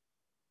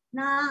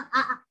 Na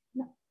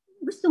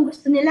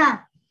gustong-gusto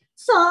nila.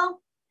 So,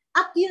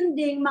 at yun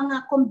ding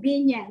mga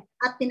convenient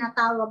at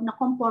tinatawag na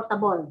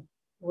comfortable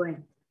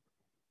word.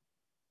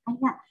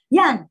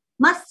 Yan,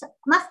 mas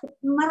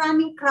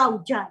maraming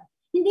crowd dyan.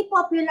 Hindi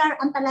popular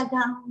ang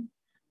talagang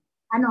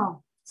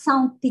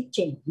sound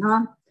teaching,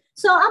 no?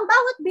 So, ang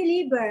bawat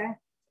believer,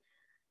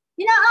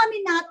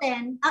 inaamin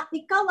natin, at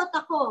ikaw at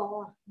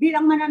ako,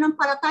 bilang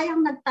mananampalatayang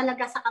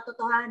nagtalaga sa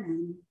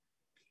katotohanan,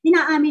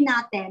 inaamin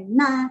natin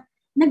na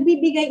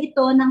nagbibigay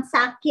ito ng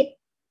sakit.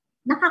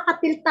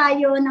 Nakakapil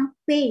tayo ng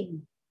pain.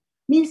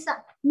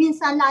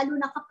 Minsan lalo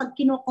na kapag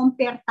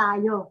kino-compare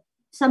tayo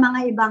sa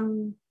mga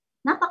ibang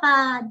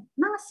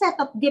mga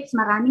set of gifts,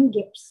 maraming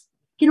gifts.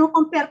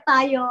 Kino-compare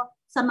tayo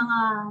sa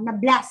mga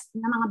na-blessed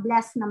na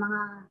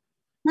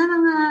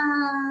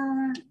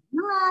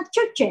mga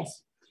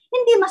churches.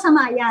 Hindi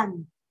masama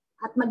yan.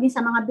 At maging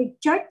sa mga big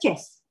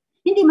churches,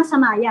 hindi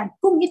masama yan.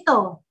 Kung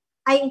ito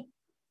ay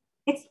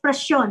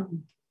ekspresyon,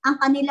 ang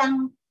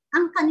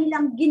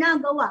kanilang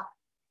ginagawa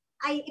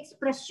ay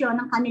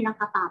ekspresyon ng kanilang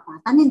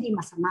katapatan, hindi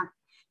masama.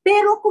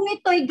 Pero kung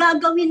ito ay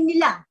gagawin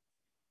nila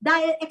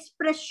dahil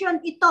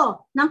ekspresyon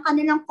ito ng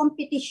kanilang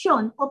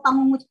kompetisyon o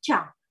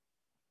pangungutya,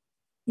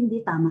 hindi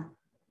tama.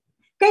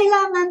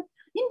 Kailangan,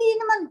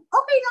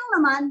 okay lang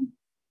naman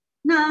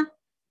na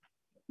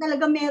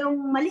talaga merong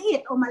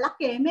maliit o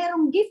malaki,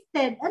 merong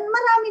gifted, at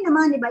marami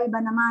naman,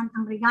 iba-iba naman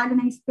ang regalo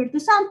ng Espiritu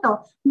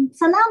Santo.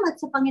 Salamat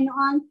sa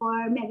Panginoon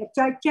for mega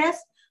churches,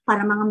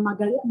 para mga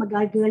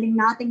magagaling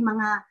nating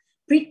mga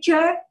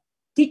preacher,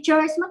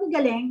 teachers,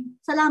 magagaling.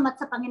 Salamat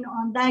sa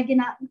Panginoon dahil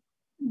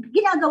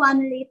ginagawa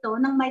nila ito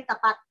ng may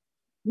tapat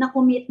na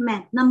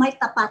commitment, na may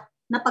tapat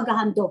na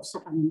paghahandog sa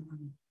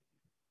Panginoon.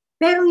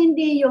 Pero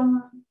hindi yung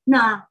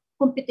na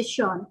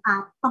kompetisyon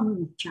at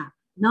pangungutya,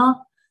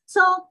 no? So,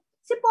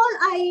 si Paul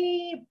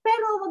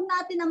pero wag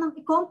natin namang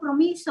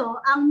ikompromiso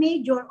ang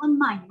major on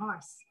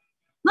minors.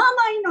 Mga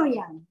minor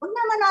yan. Wag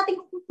naman natin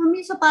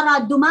ikompromiso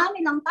para dumami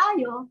lang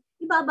tayo,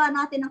 ibaba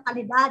natin ang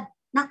kalidad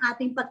ng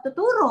ating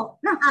pagtuturo,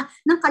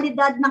 ng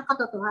kalidad ng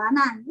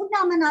katotohanan. Wag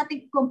naman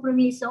natin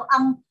ikompromiso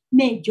ang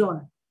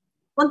major.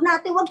 Wag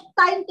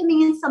tayong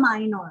tumingin sa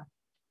minor.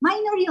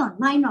 Minor yun,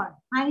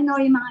 minor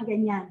yung mga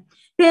ganyan.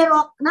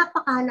 Pero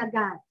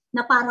napakahalaga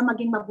na para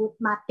maging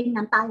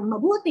matingnan tayong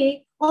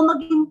mabuti o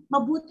maging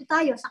mabuti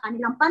tayo sa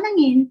kanilang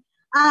panangin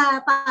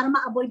para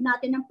ma-avoid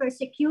natin ang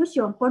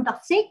persecution for the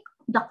sake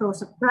of the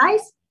cross of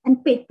Christ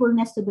and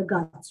faithfulness to the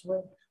God's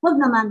word. Wag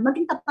naman,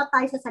 maging tapat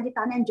tayo sa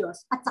salita ng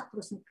Diyos at sa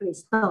krus ni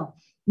Kristo.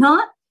 No?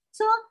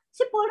 So,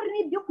 si Paul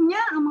rebuke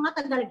niya ang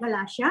mga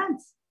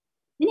taga-Galatians.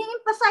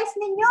 Ini-emphasize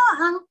ninyo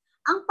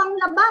ang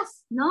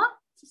panglabas, no?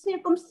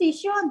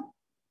 Circumcision.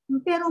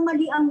 Pero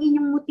mali ang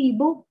inyong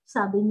motibo,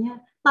 sabi niya,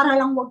 para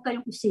lang wag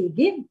kayong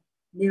isigib.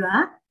 Di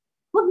ba?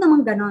 Huwag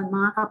naman ganon,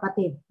 mga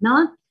kapatid.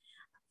 No?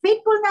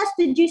 Faithfulness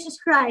to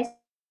Jesus Christ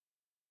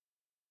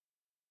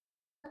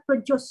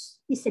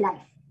produce His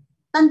life.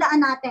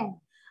 Tandaan natin,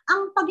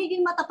 ang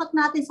pagiging matapat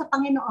natin sa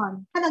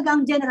Panginoon,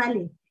 talagang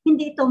generally,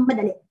 hindi ito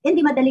madali. Hindi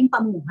madaling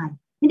pamuhay.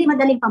 Hindi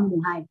madaling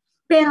pamuhay.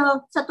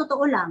 Pero sa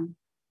totoo lang,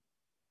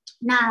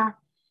 na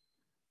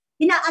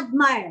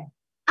ina-admire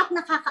at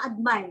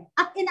nakaka-admire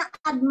at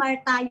ina-admire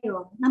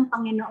tayo ng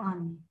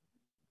Panginoon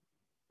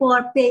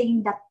for paying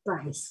that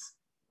price,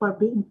 for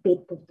being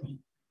faithful to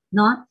Him.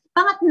 No?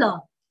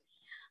 Pangatlo,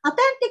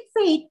 authentic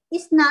faith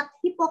is not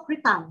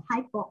hypocritical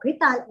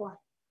or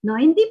no,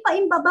 hindi pa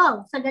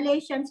imbabaw sa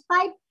Galatians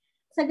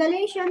 5:13.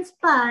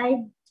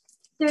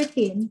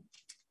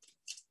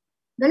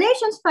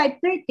 Galatians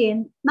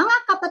 5:13, mga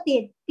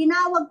kapatid,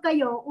 tinawag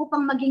kayo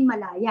upang maging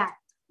malaya.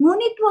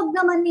 Ngunit huwag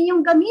naman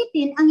ninyong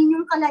gamitin ang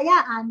inyong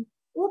kalayaan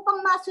upang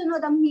masunod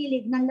ang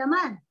hilig ng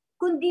laman,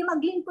 kundi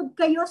maglingkod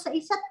kayo sa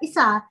isa't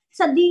isa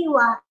sa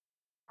diwa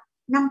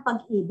ng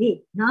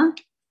pag-ibig. No?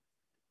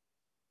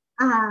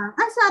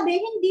 Ang sabi,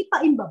 hindi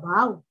pa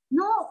imbabaw.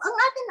 No,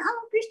 ang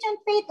Christian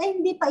faith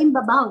ay hindi pa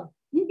imbabaw.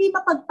 Hindi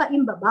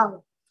mapagpaimbabaw.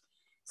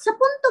 Sa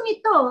puntong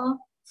ito,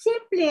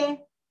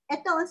 simple,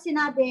 ito ang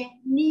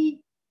sinabi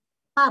ni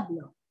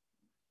Pablo.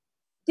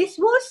 This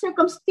whole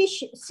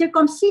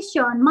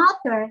circumcision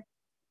matter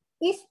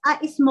is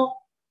a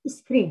smoke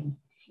screen.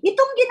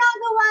 Itong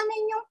ginagawa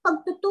ninyong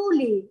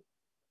pagtutuli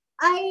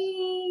ay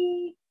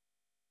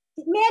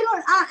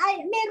meron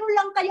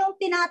lang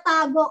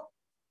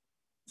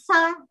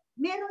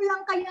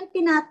kayong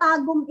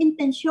tinatagong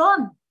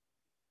intensyon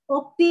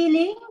o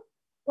feeling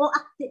o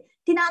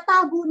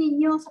tinatago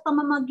ninyo sa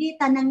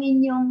pamamagitan ng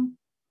inyong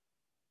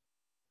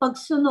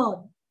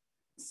pagsunod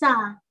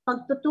sa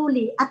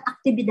pagtutuli at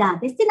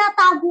aktibidades.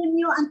 Tinatago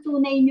niyo ang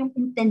tunay ninyong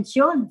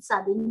intensyon,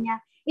 sabi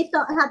niya.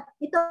 Ito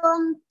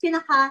ang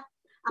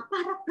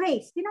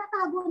paraphrase.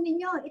 Tinatago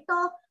ninyo. Ito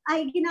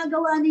ay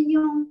ginagawa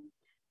ninyong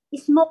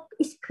smoke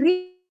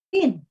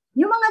screen.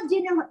 Yung mga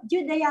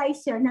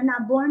Judaizer na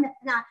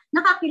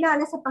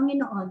nakakilala sa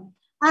Panginoon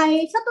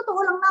ay sa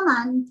totoo lang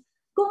naman,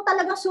 kung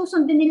talagang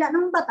susundin nila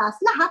ng batas,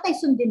 lahat ay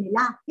sundin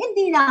nila.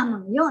 Hindi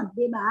lamang yun,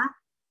 di ba?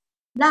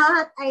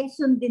 Lahat ay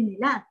sundin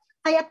nila.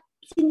 Kaya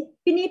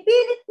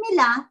pinipilit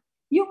nila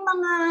yung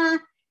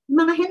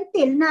mga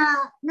hentil na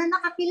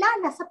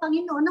nakakilala sa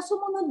Panginoon na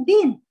sumunod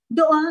din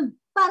doon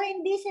para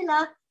hindi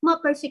sila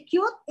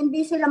ma-persecute,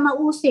 hindi sila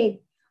mausig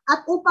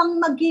at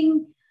upang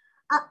maging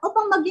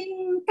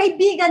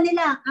kaibigan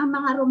nila ang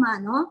mga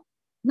Romano,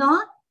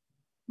 no?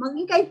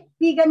 Maging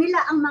kaibigan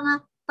nila ang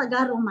mga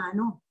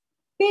taga-Romano.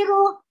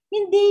 Pero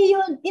hindi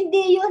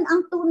yun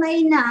ang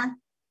tunay na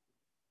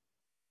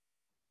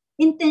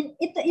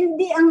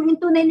hindi ang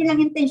tunay nilang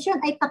intensyon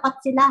ay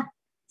tapat sila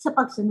sa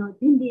pagsunod.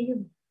 Hindi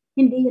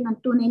yun ang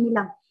tunay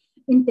nilang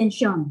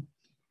intensyon.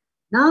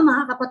 No,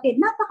 mga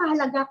kapatid,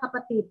 napakahalaga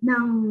kapatid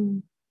ng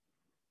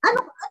ano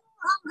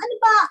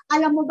ba,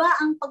 alam mo ba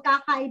ang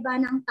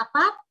pagkakaiba ng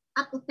tapat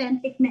at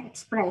authentic na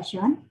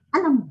expression?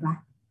 Alam mo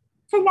ba?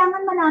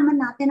 Kailangan malaman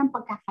natin ang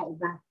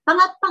pagkakaiba.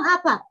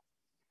 Pang-apat,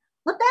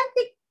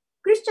 authentic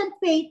Christian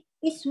faith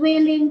is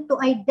willing to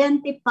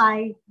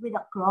identify with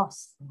the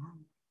cross.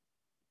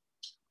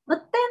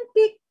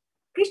 Authentic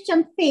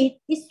Christian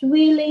faith is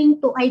willing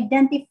to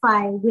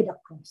identify with the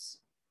cross.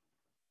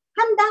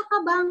 Handa ka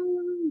bang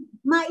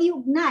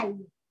maiugnay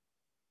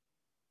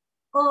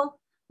o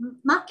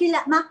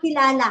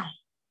makilala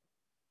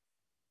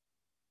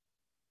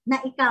na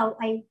ikaw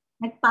ay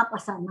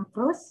nagpapasa ng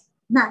cross?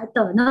 Na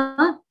ito, no?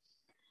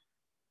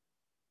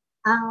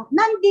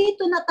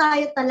 Nandito na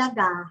tayo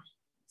talaga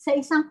sa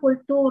isang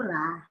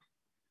kultura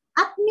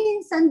at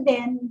minsan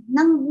din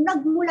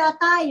nagmula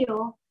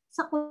tayo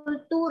sa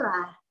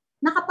kultura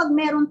na kapag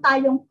meron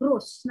tayong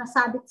krus na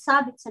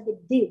sabit-sabit sa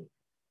dibdib,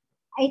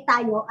 ay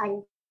tayo ay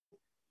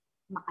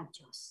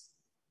maka-Diyos.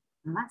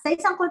 Sa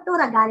isang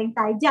kultura, galing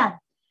tayo dyan.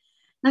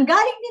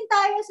 Nanggaling din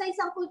tayo sa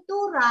isang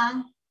kultura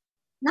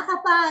na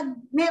kapag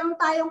meron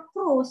tayong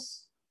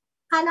krus,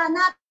 kala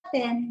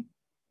natin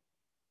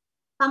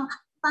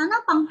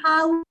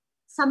panghaw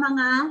sa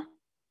mga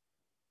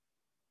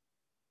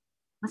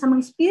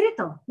masamang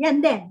espiritu. Yan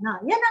din. No?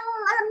 Yan ang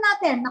alam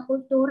natin na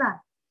kultura.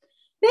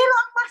 Pero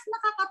ang mas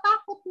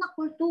nakakatakot na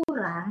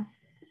kultura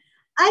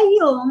ay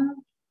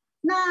yung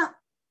na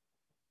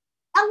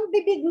ang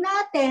bibig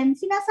natin,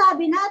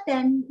 sinasabi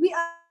natin, we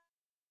are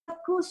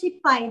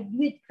crucified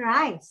with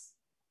Christ.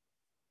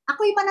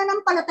 Ako'y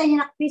mananampalataya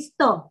na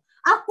Kristo.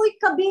 Ako'y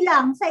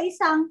kabilang sa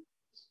isang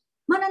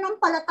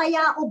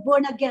mananampalataya o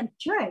born-again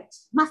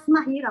church. Mas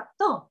mahirap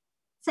to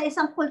sa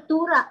isang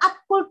kultura.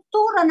 At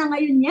kultura na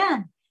ngayon yan,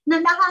 na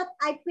lahat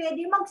ay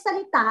pwede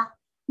magsalita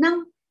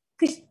ng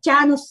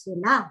Kristiyano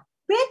sila.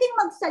 Pwedeng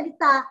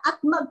magsalita at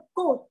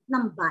mag-quote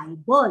ng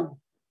Bible.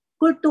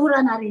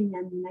 Kultura na rin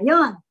yan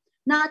ngayon.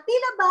 Na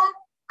tila ba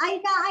ay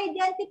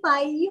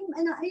na-identify, yung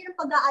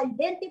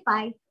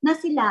pag-identify na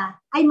sila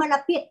ay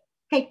malapit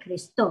kay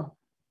Kristo.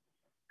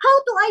 How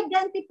to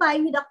identify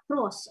with the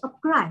cross of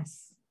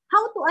Christ?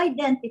 How to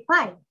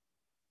identify?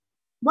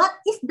 What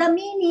is the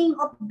meaning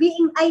of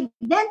being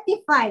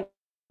identified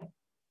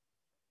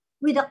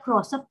with the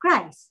cross of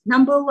Christ?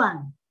 Number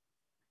one,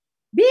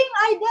 being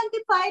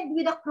identified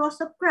with the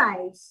cross of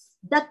Christ,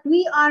 that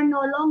we are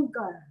no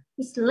longer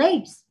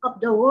slaves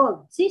of the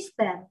world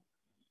system,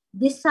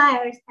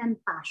 desires, and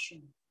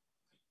passion.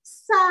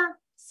 Sa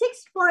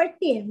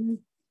 6:14,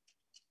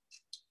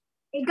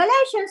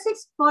 Galatians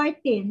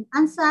 6:14,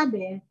 ang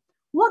sabi,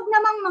 huwag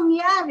namang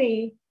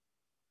mangyari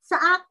sa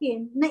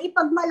akin na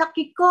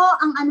ipagmalaki ko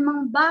ang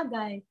anumang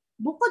bagay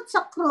bukod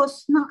sa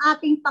krus ng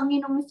ating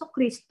Panginoong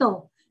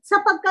Jesucristo,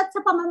 sapagkat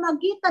sa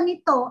pamamagitan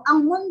nito,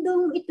 ang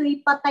mundong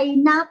ito'y patay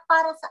na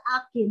para sa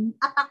akin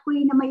at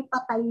ako'y na may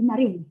patay na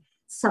rin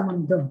sa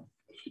mundo.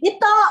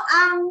 Ito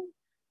ang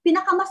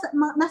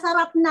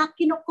pinakamasarap na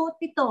kinukot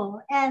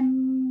ito, and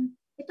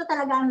ito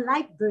talaga ang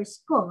life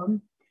verse ko,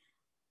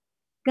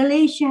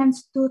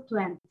 Galatians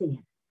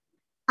 2:20.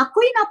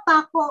 Ako'y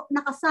napako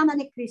na kasama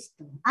ni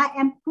Kristo. I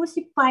am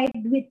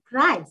crucified with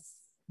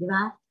Christ. Di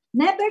ba?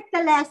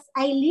 Nevertheless,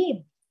 I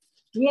live,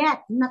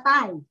 yet not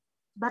I,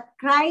 but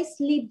Christ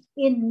lives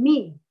in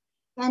me.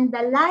 And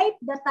the life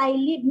that I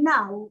live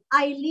now,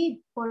 I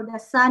live for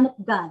the Son of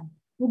God,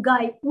 who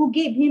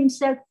gave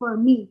Himself for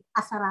me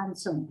as a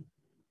ransom.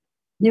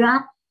 Di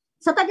ba?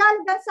 Sa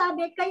Tagalog ang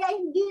sabi, kaya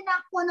hindi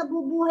na ako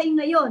nabubuhay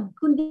ngayon,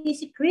 kundi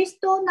si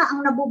Kristo na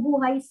ang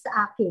nabubuhay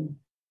sa akin.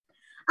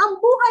 Ang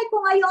buhay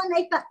ko ngayon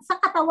ay sa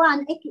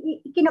katawan ay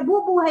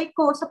kinabubuhay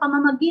ko sa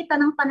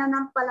pamamagitan ng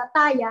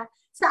pananampalataya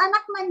sa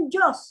anak ng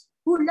Diyos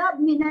who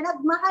loved me, na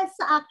nagmahal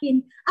sa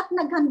akin at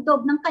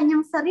naghandog ng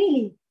kanyang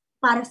sarili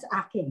para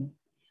sa akin.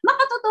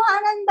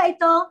 Makatotohanan ba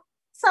ito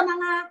sa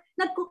mga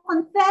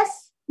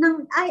nagko-confess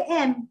ng I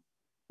am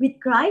with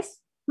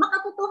Christ?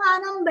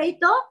 Makatotohanan ba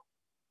ito?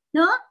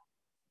 No?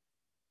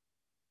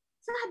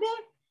 Sabi,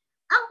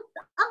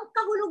 ang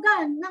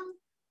kahulugan ng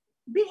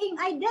being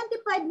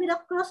identified with the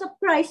cross of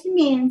Christ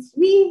means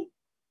we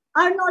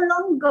are no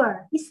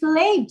longer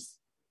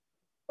slaves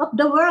of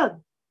the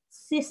world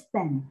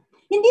system.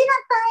 Hindi na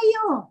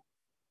tayo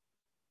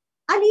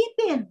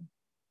alipin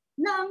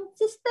ng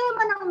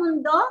sistema ng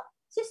mundo,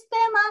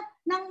 sistema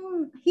ng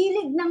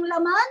hilig ng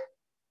laman,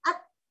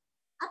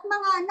 at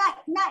mga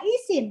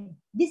naisin,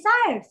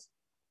 desires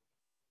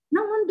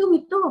ng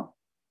mundong ito.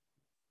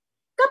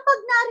 Kapag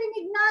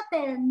narinig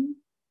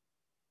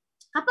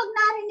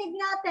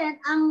natin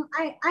ang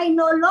I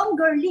no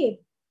longer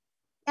live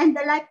and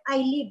the life I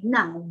live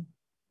now,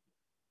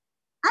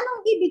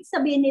 anong ibig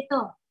sabihin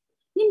nito?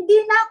 Hindi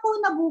na ako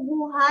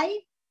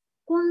nabubuhay,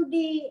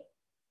 kundi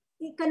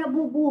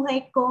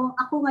ikanabubuhay ko,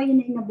 ako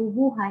ngayon ay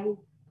nabubuhay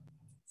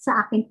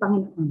sa aking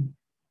Panginoon.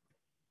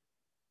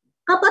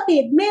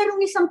 Kapatid, merong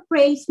isang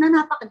phrase na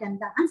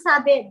napakaganda. Ang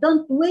sabi,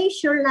 don't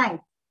waste your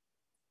life.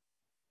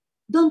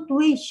 Don't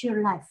waste your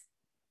life.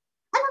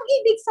 Anong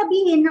ibig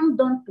sabihin ng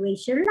don't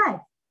waste your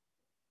life?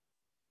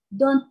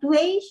 Don't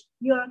waste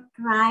your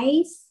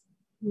Christ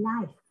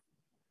life.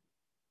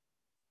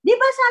 Di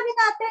ba sabi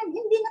natin,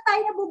 hindi na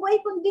tayo nabubuhay,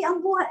 kundi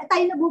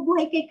tayo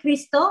nabubuhay kay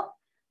Kristo?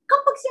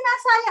 Kapag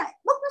sinasayang,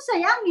 huwag mo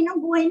sayangin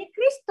ang buhay ni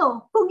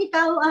Kristo kung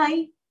ikaw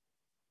ay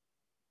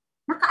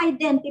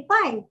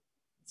naka-identify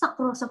sa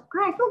cross of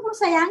Christ. Huwag mo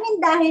sayangin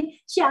dahil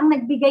siya ang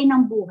nagbigay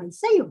ng buhay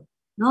sa iyo.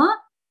 No?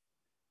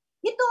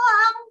 Ito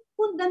ang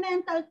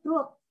fundamental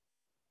truth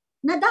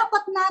na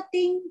dapat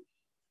nating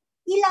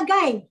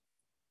ilagay,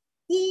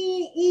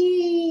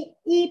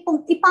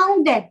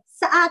 i-founded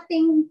sa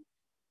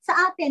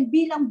atin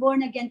bilang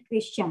born-again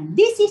Christian.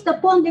 This is the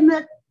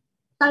fundamental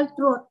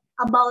truth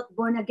about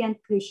born-again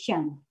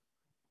Christian.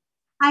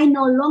 I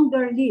no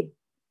longer live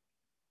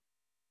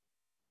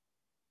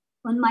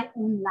on my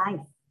own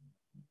life,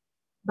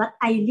 but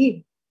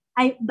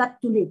but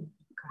to live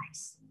in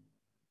Christ.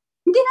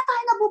 Hindi na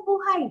tayo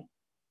nabubuhay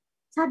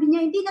Sabi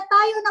niya, hindi na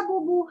tayo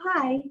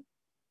nabubuhay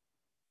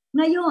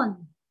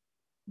ngayon.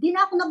 Hindi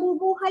na ako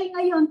nabubuhay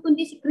ngayon,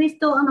 kundi si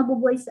Kristo ang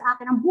nabubuhay sa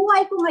akin. Ang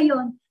buhay ko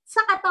ngayon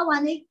sa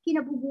katawan ay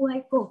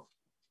kinabubuhay ko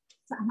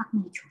sa anak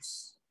ng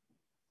Diyos.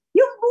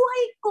 Yung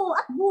buhay ko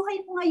at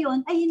buhay mo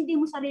ngayon ay hindi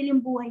mo sariling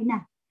buhay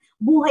na.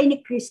 Buhay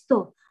ni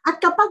Kristo. At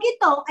kapag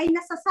ito ay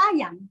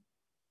nasasayang,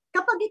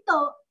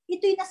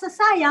 ito'y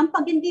nasasayang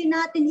pag hindi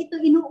natin ito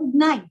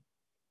inuugnay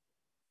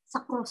sa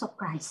cross of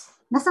Christ.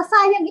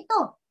 Nasasayang ito.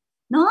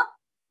 No?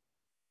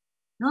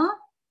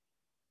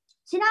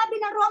 Sinabi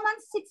ng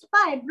Romans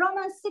 6:5,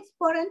 Romans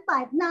 6:4 and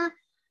 5 na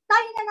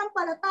tayo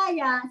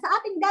nanampalataya,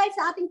 dahil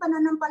sa ating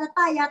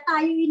pananampalataya,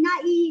 tayo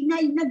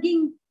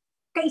naging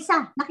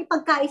kaisa,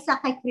 nakipagkaisa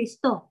kay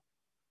Kristo.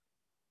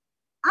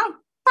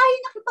 Tayo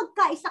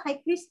nakipagkaisa kay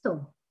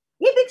Kristo.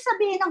 Ibig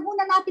sabihin, ang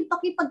una natin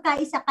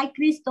pakipagkaisa kay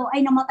Kristo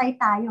ay namatay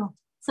tayo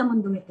sa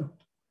mundo ito.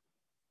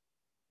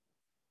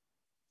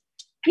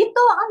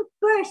 Ito ang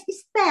first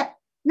step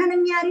na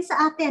nangyari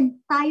sa atin.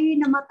 Tayo'y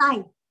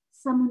namatay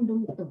sa mundo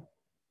ito.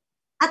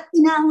 At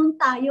inahon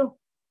tayo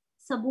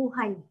sa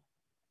buhay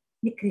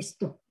ni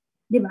Kristo.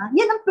 Di ba?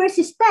 Yan ang first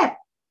step.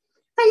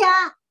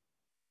 Kaya,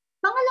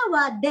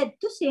 pangalawa,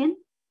 dead to sin,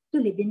 to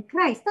live in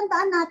Christ.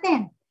 Tandaan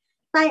natin,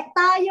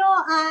 tayo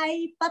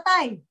ay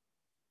patay.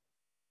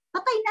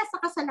 Patay na sa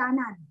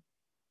kasalanan.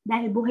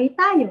 Dahil buhay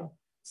tayo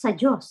sa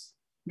Diyos.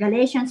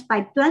 Galatians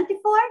 5:24,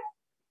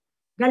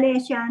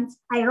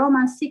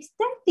 Romans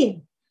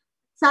 6:13.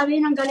 Sabi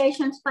ng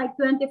Galatians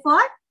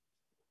 5:24,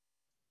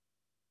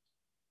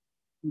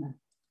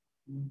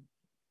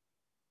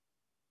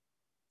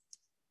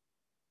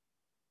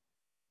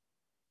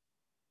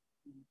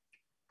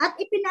 at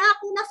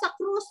ipinako na sa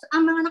krus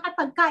ang mga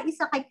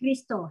nakapagkaisa kay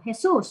Kristo,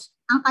 Jesus,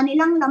 ang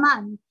kanilang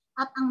laman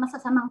at ang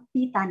masasamang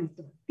pita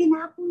nito.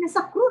 Pinako na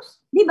sa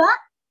krus, di ba?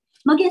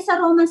 Maging sa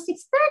Romans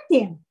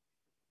 6:13.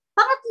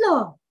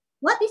 Pangatlo,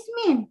 what is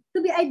mean to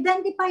be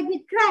identified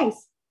with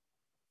Christ?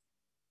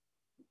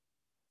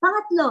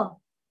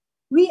 Pangatlo,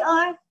 we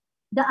are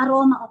the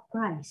aroma of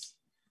Christ.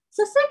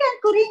 Sa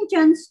 2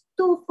 Corinthians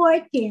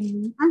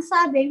 2:14, ang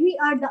sabi, we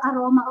are the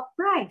aroma of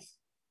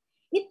Christ.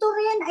 Ito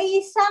rin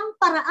ay isang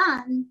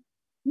paraan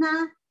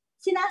na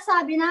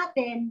sinasabi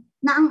natin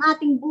na ang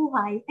ating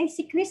buhay ay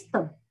si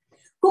Kristo.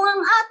 Kung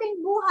ang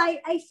ating buhay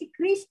ay si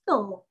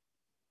Kristo,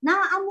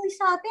 naaamoy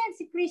sa atin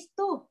si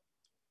Kristo.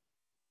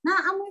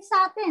 Naaamoy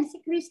sa atin si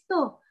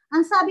Kristo.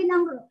 Ang sabi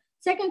ng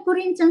 2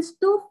 Corinthians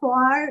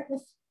 2:14,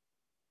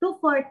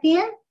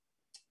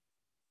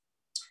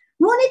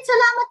 ngunit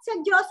salamat sa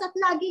Diyos at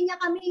lagi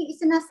niya kami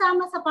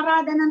isinasama sa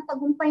parada ng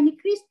tagumpay ni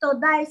Kristo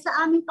dahil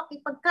sa aming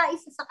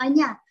pakipagkaisa sa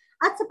Kanya.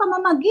 At sa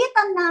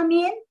pamamagitan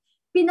namin,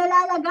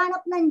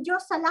 pinalalaganap ng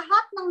Diyos sa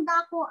lahat ng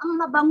dako ang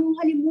mabangong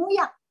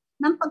halimuyak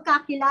ng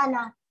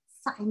pagkakilala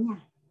sa Kanya.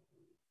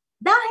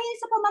 Dahil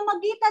sa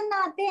pamamagitan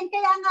natin,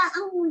 kaya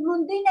nga ang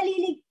mundo'y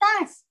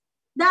naliligtas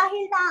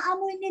dahil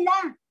naaamoy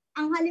nila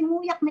ang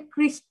halimuyak ni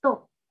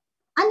Kristo.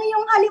 Ano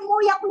yung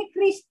halimuyak ni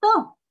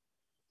Kristo?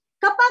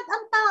 Kapag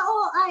ang tao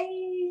ay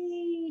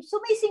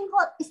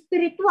sumisinghot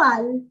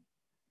spiritual,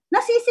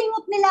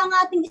 nasisinghot nila ang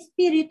ating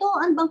espiritu.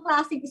 Ano bang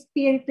klaseng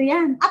espiritu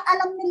yan? At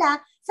alam nila,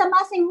 sa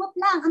masinghot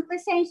lang ang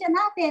presensya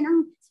natin,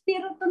 ang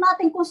espiritu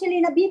natin kung sila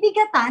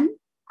nabibigatan,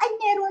 ay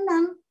meron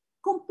ng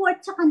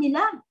comfort sa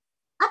kanila.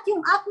 At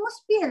yung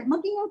atmosphere,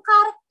 maging yung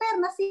character,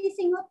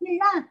 nasisinghot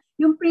nila.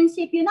 Yung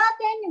prinsipyo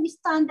natin, yung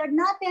standard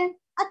natin,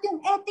 at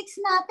yung ethics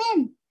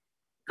natin.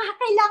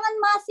 Kailangan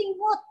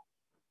masinghot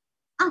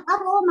ang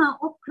aroma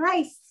of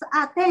Christ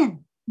sa atin.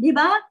 Di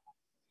ba?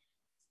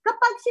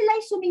 Kapag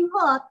sila'y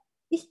suminghot,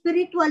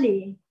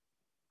 spiritually,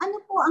 ano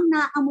po ang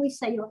naamoy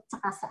sa iyo at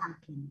saka sa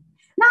akin?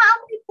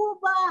 Naamoy po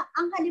ba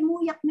ang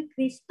halimuyak ni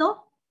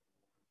Kristo?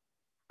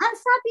 Ang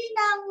sabi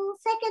ng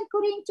 2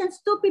 Corinthians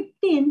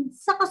 2:15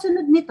 sa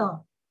kasunod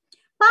nito,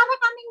 para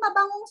kaming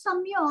mabangong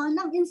samyo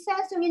ng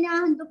insensong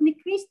inahandog ni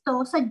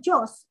Kristo sa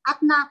Diyos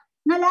at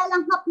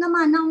nalalanghap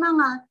naman ng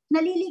mga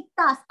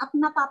naliligtas at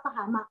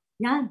napapahamak.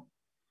 Yan.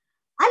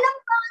 Alam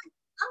ko,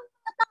 ang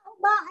mga tao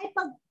ba ay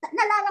pag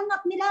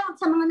nalalanghap nila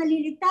sa mga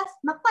naliligtas,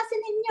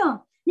 magpasinin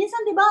nyo.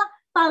 Minsan, di ba,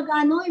 pag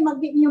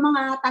yung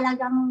mga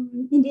talagang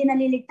hindi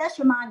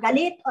naliligtas, yung mga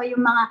galit o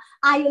yung mga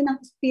ayaw ng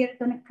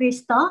Espiritu ng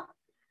Kristo,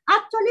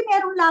 actually,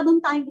 merong labong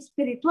tayong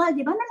spiritual,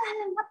 di ba?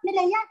 Nalalanghap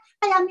nila yan.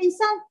 Kaya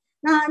minsan,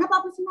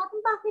 napapansin natin,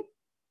 bakit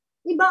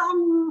iba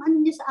ang ano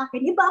niya sa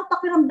akin? Iba ang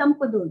pakiramdam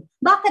ko dun.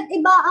 Bakit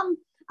iba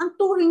ang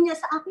turing niya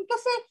sa akin?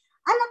 Kasi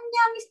alam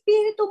niya ang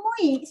espiritu mo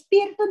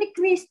espiritu ni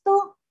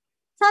Kristo.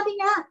 Sabi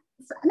nga,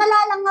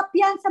 nalalanghap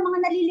yan sa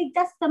mga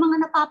naliligtas, sa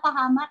mga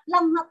napapahamak,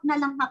 langhap na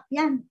langhap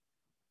yan.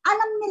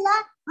 Alam nila,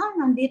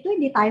 nandito,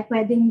 hindi tayo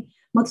pwedeng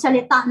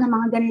magsalita ng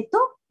mga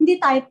ganito. Hindi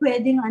tayo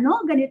pwedeng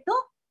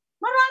ganito.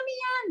 Marami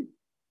yan.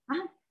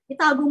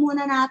 Itago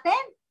muna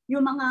natin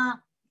yung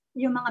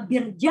mga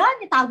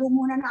birjan, itago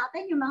muna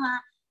natin yung mga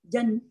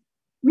dyan.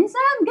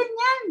 Minsan,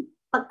 ganyan.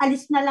 Pag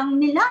alis na lang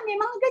nila, may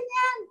mga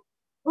ganyan.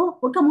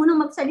 Huwag ka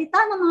munang magsalita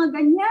ng mga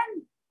ganyan.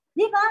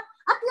 Di ba?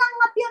 At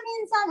langhap yun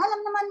minsan.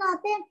 Alam naman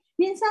natin,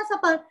 minsan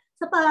sa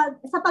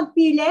sa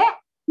pagpili.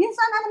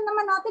 Minsan alam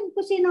naman natin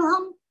kung sino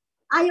ang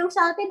ayaw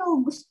sa atin o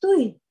gusto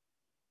eh.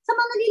 Sa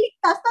mga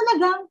naliligtas,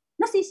 talagang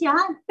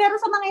nasisiyahan. Pero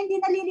sa mga hindi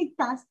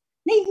naliligtas,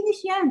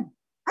 naiinis yan.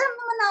 Alam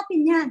naman natin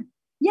yan.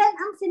 Yan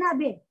ang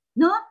sinabi.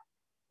 No?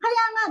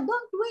 Kaya nga,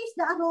 don't waste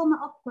the aroma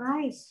of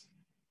Christ.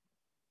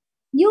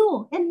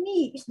 You and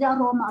me is the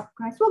aroma of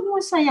Christ. Huwag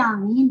mo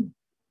sayangin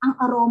ang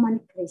aroma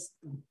ni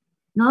Kristo.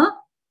 No?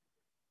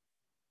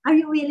 Are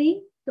you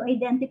willing to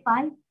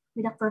identify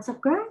with the cross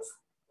of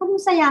Christ? Huwag mo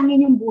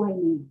sayangin yung buhay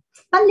niyo.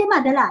 Panlima,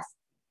 the last.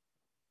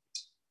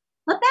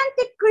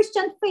 Authentic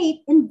Christian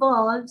faith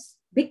involves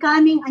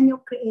becoming a new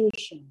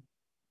creation.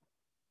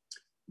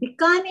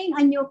 Becoming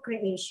a new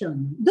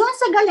creation. Doon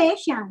sa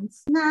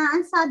Galatians, na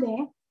ang sabi,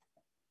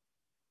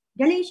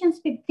 Galatians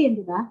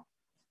 15, di ba?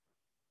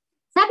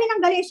 Sabi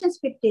ng Galatians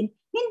 15,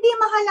 hindi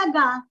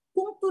mahalaga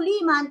kung tuli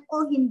man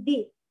o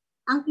hindi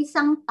ang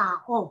isang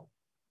tao.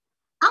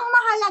 Ang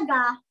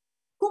mahalaga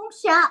kung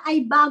siya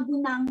ay bago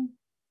ng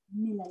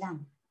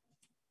nilalang.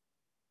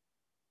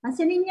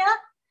 Pansinin niya?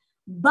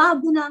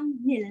 Bago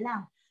ng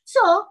nilalang.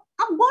 So,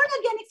 ang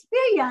born-again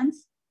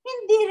experience,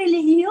 hindi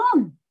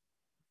relihiyon.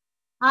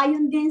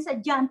 Ayon din sa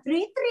John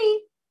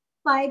 3:3,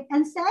 5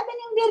 and 7,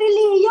 hindi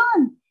relihiyon.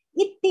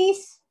 It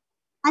is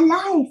a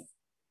life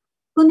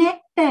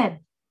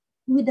connected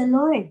with the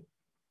Lord.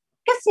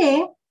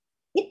 Kasi,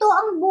 ito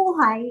ang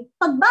buhay.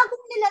 Pag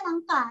bagong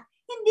nilalang ka,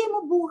 hindi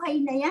mo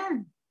buhay na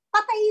yan.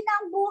 Patay na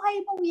ang buhay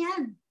mong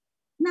yan.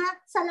 Na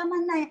sa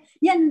laman na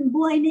yan,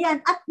 buhay na yan.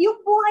 At yung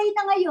buhay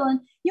na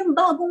ngayon, yung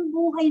bagong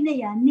buhay na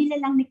yan,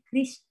 nilalang ni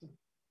Kristo.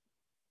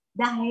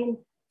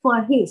 Dahil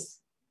for the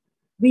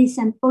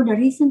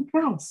risen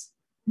Christ.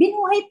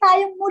 Binuhay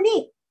tayong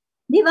muli.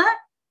 Di ba?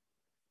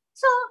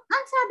 So,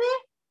 ang sabi,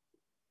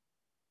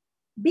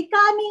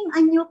 becoming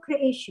a new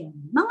creation.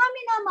 Mga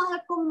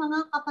minamahal kong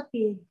mga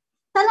kapatid,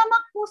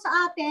 talamak po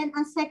sa atin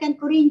ang 2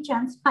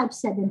 Corinthians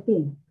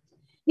 5:17.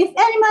 If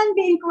any man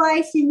be in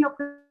Christ, in your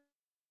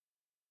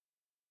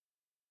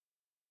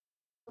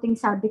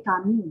shall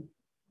become new.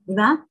 Di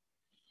ba?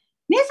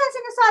 Minsan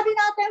sinasabi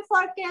natin,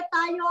 porque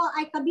tayo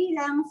ay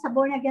kabilang sa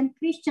born-again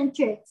Christian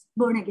Church,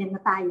 born-again na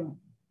tayo.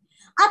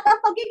 At ang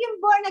pagiging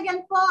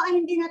born-again po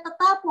ay hindi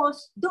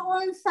natatapos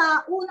doon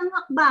sa unang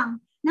hakbang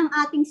ng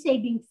ating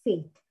saving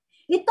faith.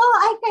 Ito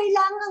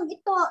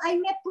ay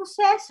may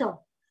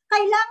proseso.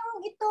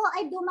 Kailangan ito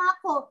ay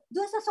dumako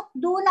doon sa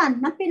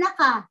sukdulan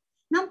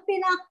ng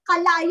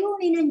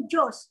pinakalayunin ng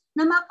Diyos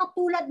na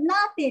makatulad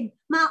natin,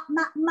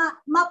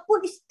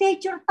 ma-full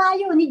stature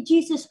tayo ni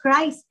Jesus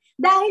Christ.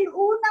 Dahil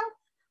unang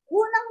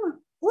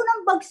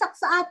bagsak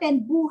sa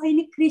atin, buhay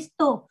ni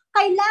Kristo.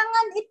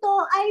 Kailangan ito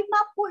ay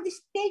ma-full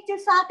stature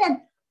sa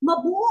atin,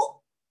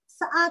 mabuo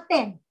sa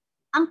atin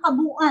ang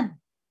kabuuan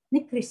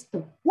ni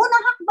Kristo.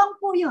 Unang hakbang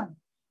po yun,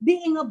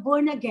 being a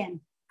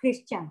born-again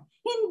Christian.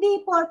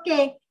 Hindi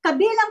porke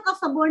kabilang ka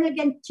sa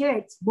born-again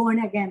church,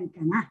 born-again ka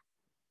na.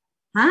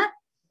 Ha?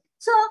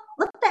 So,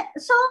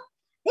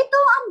 ito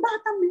ang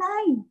bottom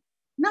line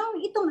ng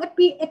itong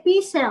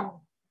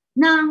epistle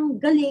ng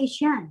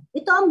Galatian.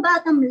 Ito ang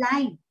bottom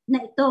line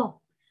na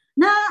ito.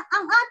 Na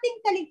ang ating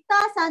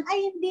kaligtasan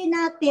ay hindi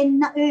natin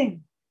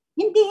na-earn.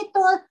 Hindi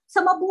ito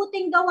sa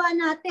mabuting gawa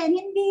natin.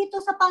 Hindi ito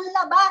sa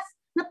panlabas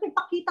na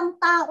pipakitang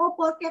tao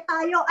porque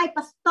tayo ay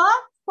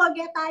pastor,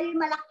 porque tayo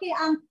malaki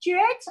ang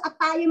church at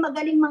tayo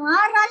magaling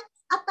mangaral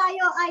at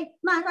tayo ay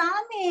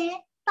marami,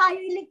 tayo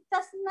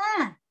ligtas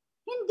na.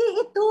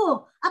 Hindi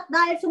ito. At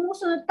dahil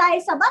sumusunod tayo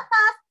sa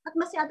batas at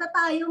masyado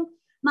tayong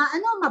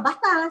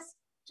mabatas,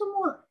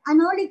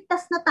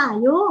 ligtas na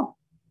tayo.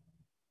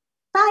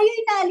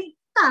 Tayo'y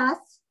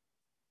naligtas,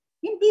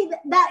 hindi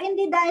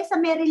dahil sa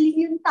may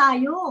relihiyon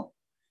tayo.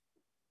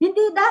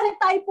 Hindi dahil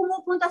tayo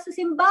pumupunta sa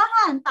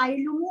simbahan, tayo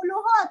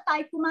lumuluhod,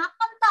 tayo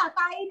kumakanta,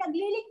 tayo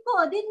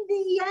naglilingkod.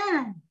 Hindi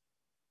yan.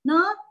 No?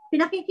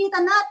 Pinakikita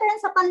natin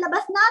sa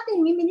panlabas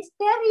natin, yung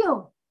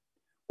ministeryo.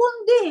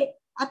 Kundi,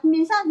 at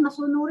minsan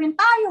masunurin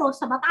tayo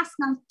sa batas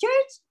ng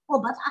church o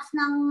batas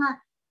ng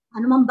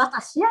anumang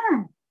batas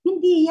yan.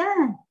 Hindi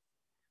yan.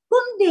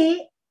 Kundi,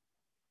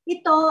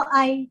 ito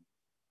ay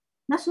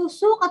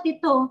nasusukat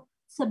ito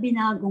sa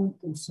binagong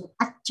puso.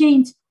 A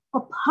change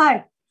of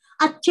heart,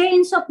 a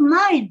change of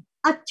mind,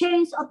 a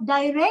change of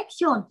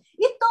direction.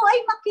 Ito ay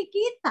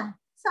makikita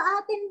sa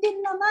atin din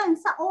naman,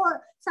 sa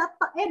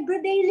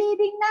everyday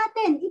living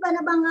natin. Iba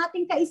na bang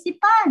ating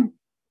kaisipan?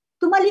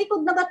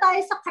 Tumalikod na ba tayo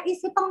sa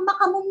kaisipang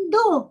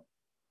makamundo?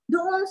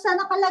 Doon sa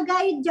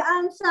nakalagay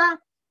diyan sa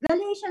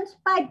Galatians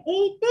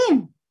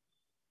 5:18,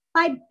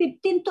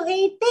 5:15 to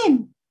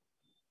 18.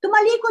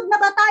 Tumalikod na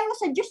ba tayo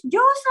sa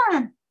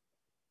Diyos-Diyosan?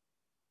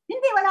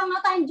 Hindi, wala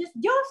nga tayong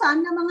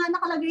Diyos-Diyosan na mga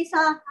nakalagay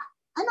sa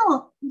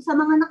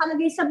mga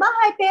nakalagay sa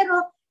bahay,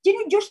 pero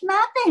Diyos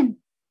natin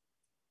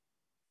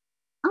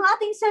ang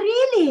ating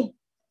sarili,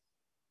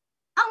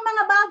 ang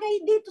mga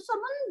bagay dito sa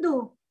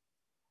mundo.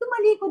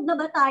 Tumalikod na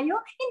ba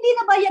tayo? Hindi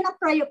na ba yan ang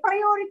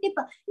priority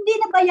pa? Hindi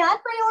na ba yan?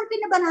 Priority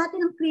na ba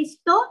natin ang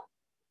Kristo?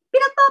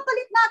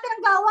 Pinagpapalit natin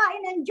ang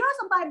gawain ng Diyos,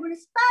 ang Bible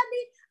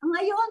study, ang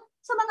ngayon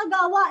sa mga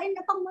gawain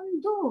na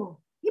pangmundo.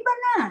 Iba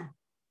na.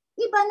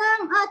 Iba na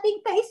ang ating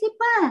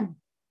kaisipan.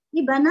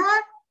 Iba na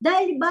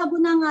dahil bago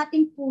na ang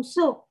ating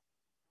puso.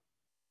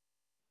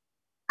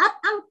 At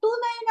ang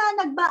tunay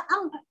na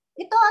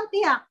ito ang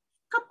tiyak,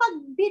 kapag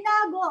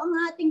binago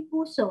ang ating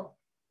puso,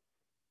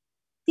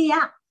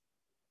 tiyak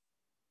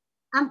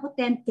ang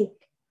authentic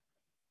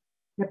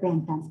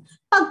repentance.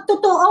 Pag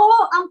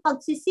totoo ang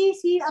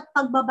pagsisisi at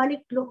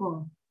pagbabalik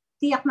loob,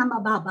 tiyak na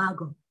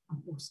mababago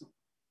ang puso.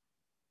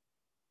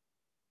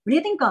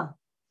 Ulitin ko,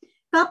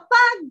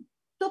 kapag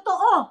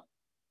totoo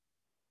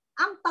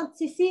ang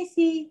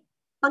pagsisisi,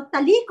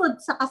 pagtalikod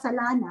sa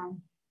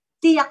kasalanan,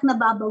 tiyak na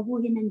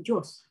babaguhin ng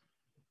Diyos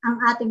ang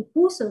ating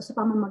puso sa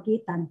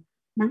pamamagitan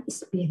ng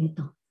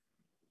Espiritu.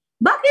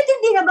 Bakit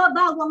hindi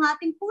nababago ang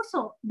ating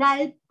puso?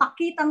 Dahil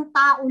pakitang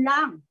tao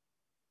lang.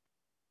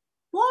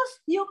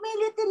 False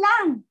humility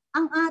lang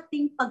ang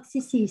ating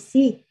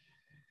pagsisisi,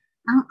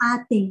 ang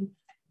ating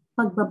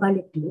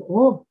pagbabalik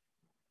loob.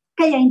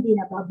 Kaya hindi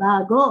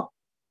nababago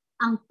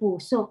ang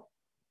puso.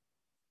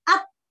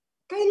 At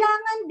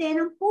kailangan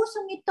din ang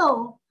pusong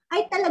ito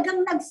ay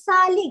talagang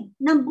nagsalig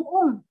ng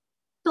buong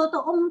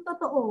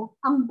totoong-totoo,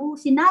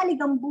 sinalig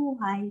ang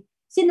buhay,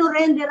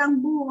 sinurrender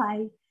ang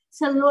buhay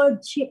sa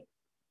Lordship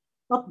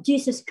of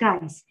Jesus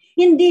Christ.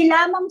 Hindi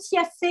lamang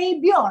siya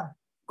Savior,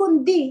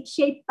 kundi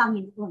siya'y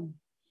Panginoon.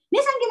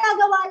 Minsan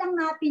ginagawa lang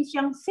natin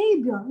siyang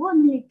Savior.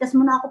 Niligtas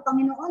mo na ako,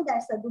 Panginoon,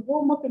 dahil sa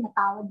dugo mo,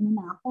 pinatawad mo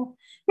na ako.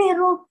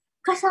 Pero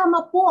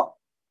kasama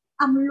po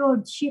ang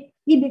Lordship.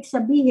 Ibig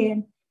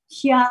sabihin,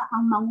 siya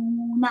ang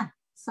mangunguna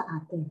sa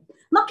atin.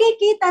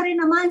 Makikita rin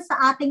naman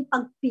sa ating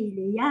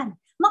pagpili yan.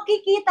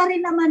 Makikita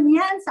rin naman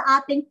yan sa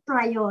ating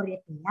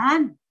priority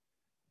yan.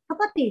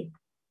 Kapatid,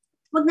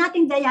 huwag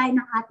nating dayain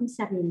ang ating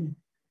sarili.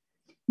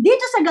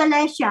 Dito sa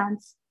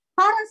Galatians,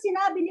 parang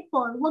sinabi ni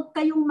Paul, huwag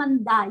kayong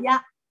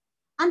mandaya.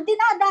 Ang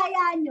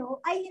dinadaya nyo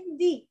ay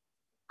hindi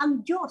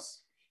ang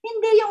Diyos.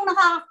 Hindi yung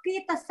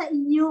nakakakita sa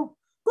inyo,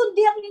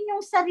 kundi ang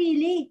inyong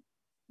sarili.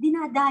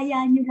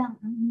 Dinadaya nyo lang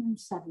ang inyong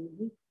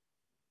sarili.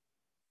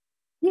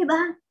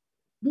 Diba?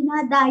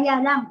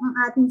 Dinadaya lang ang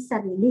ating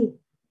sarili.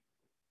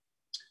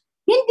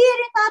 Hindi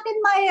rin natin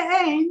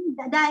ma-earn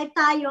dahil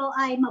tayo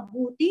ay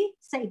mabuti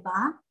sa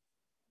iba.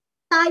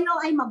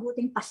 Tayo ay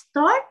mabuting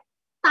pastor.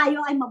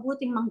 Tayo ay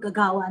mabuting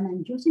manggagawa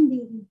ng Diyos.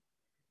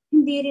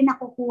 Hindi rin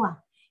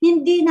nakukuha.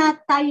 Hindi na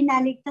tayo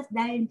naligtas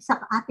dahil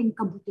sa ating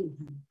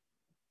kabutihan.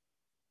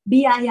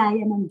 Biyaya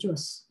yan ng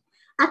Diyos.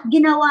 At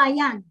ginawa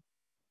yan.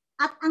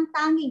 At ang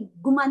tanging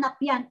gumanap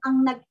yan,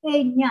 ang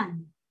nag-earn yan,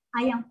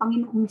 ay ang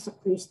Panginoong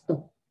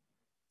Kristo.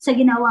 Sa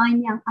ginawa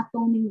niyang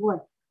atoning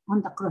work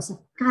on the cross of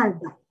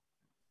Calvary.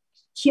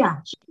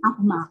 Siya ang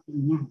umakin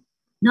niya.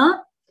 No?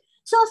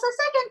 So sa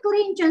 2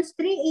 Corinthians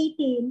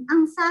 3:18,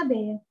 ang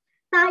sabi,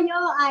 tayo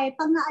ay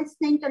pag naalis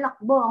na yung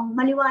tulakbong,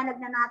 maliwanag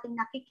na nating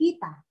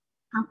nakikita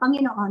ang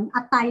Panginoon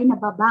at tayo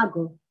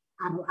nababago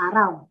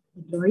araw-araw.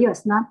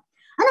 Glorious, no?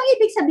 Anong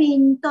ibig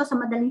sabihin nito sa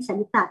madaling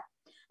salita?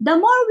 The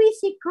more we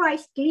see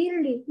Christ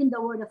clearly in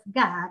the Word of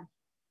God,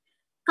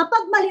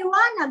 kapag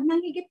maliwanag,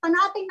 nang higit pa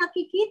natin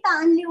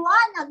nakikita ang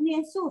liwanag ni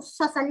Jesus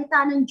sa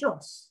salita ng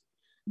Diyos,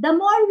 the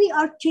more we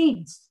are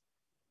changed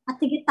at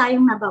higit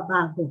tayong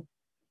nababago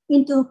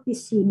into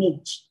His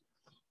image.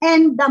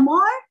 And the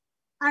more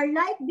our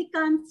life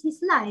becomes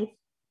His life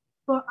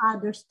for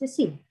others to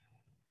see.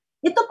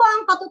 Ito po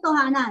ang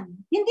katotohanan.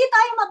 Hindi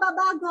tayo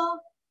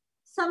mababago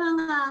sa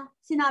mga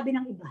sinabi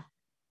ng iba.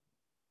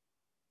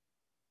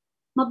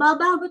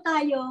 Mababago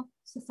tayo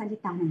sa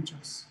salita ng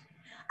Diyos.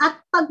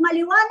 At pag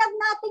maliwanag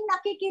nating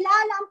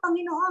nakikilala ang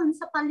Panginoon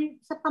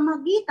sa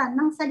pamagitan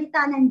ng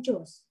salita ng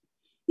Diyos,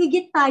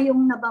 higit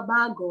tayong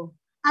nababago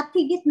at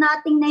higit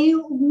nating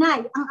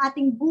naiuugnay ang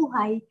ating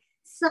buhay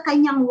sa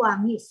kanyang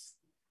wangis.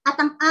 At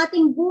ang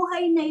ating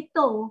buhay na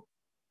ito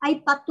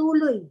ay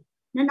patuloy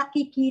na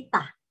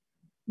nakikita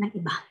ng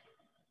iba.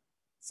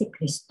 Si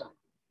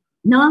Kristo.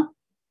 No?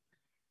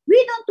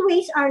 We don't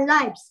waste our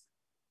lives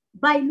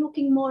by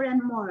looking more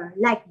and more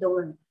like the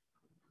world.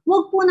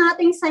 Huwag po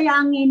nating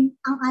sayangin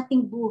ang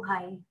ating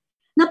buhay.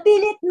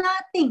 Napilit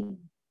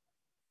nating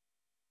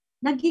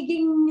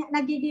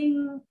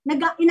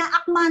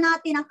inaakma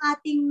natin ang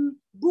ating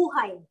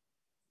buhay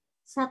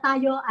sa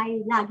tayo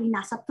ay lagi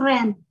nasa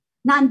trend.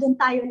 Nandun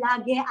tayo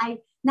lagi ay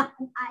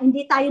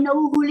hindi tayo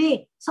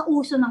nahuhuli sa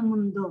uso ng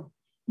mundo.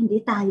 Hindi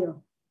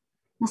tayo.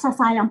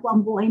 Nasasayang po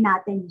ang buhay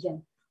natin dyan.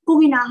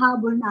 Kung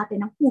hinahabol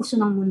natin ang uso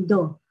ng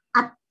mundo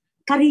at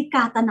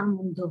karikatan ng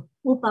mundo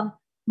upang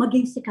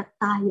maging sikat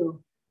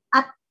tayo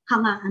at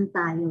hangaan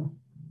tayo.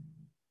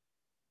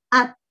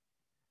 At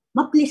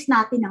ma-please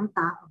natin ang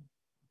tao.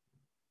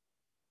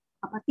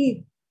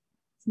 Kapatid,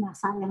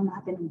 sinasayang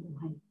natin ang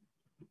buhay.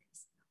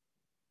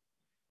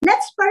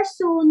 Let's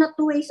pursue not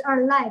to waste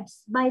our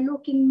lives by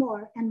looking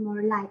more and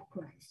more like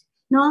Christ.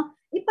 No?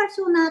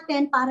 I-pursue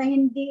natin para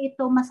hindi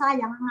ito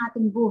masayang ang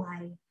ating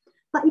buhay.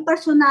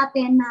 I-pursue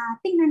natin na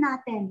tingnan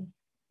natin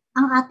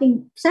ang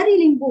ating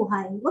sariling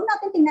buhay. Huwag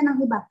natin tingnan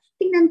ng iba.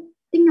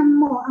 Tingnan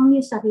mo ang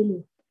iyong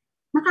sarili.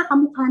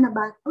 Nakakamukha na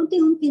ba?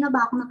 Unti-unti na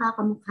ba ako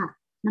nakakamukha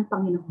ng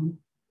Panginoon?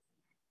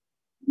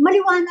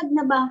 Maliwanag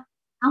na ba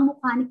ang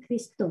mukha ni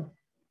Kristo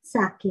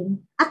sa akin?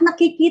 At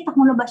nakikita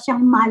ko na ba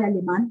siyang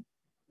malaliman?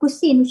 Kung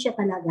sino siya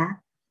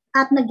talaga?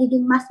 At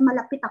nagiging mas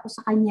malapit ako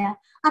sa Kanya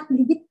at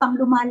higit pang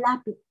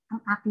lumalapit ang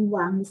aking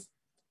wangis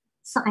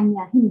sa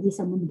Kanya, hindi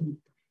sa mundo.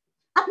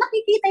 At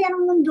nakikita yan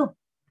ng mundo.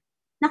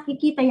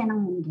 Nakikita yan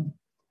ng mundo.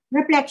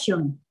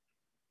 Reflection.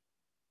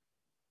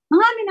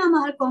 Mga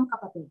minamahal ko ang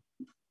kapatid.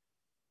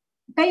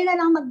 Kayo na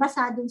lang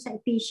magbasa dun sa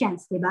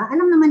Ephesians, di ba?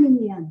 Alam naman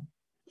ninyo yan.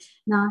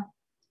 Na,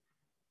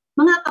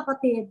 mga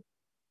kapatid,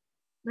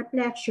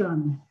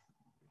 reflection.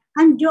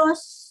 Ang Diyos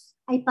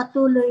ay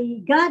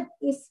patuloy, God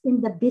is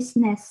in the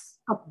business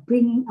of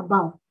bringing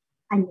about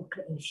a new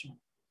creation.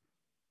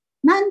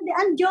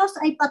 Ang Diyos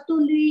ay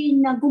patuloy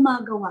na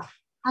gumagawa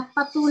at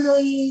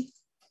patuloy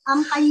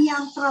ang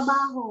kanyang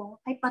trabaho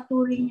ay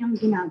patuloy niyang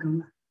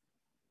ginagawa.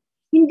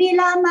 Hindi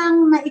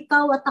lamang na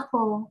ikaw at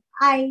ako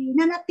ay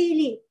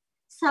nanatili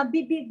sa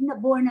bibig na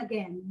born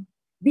again,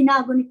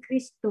 binago ni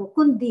Kristo,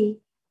 kundi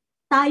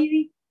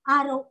tayo'y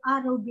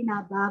araw-araw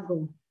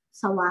binabago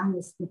sa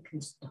wangis ni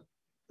Kristo.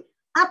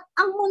 At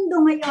ang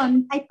mundo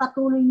ngayon ay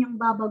patuloy niyang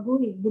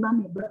babaguhin. Di ba?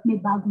 May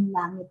bagong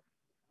langit,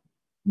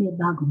 may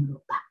bagong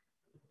lupa.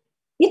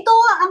 Ito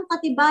ang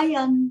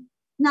katibayan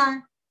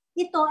na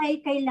ito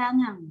ay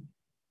kailangan.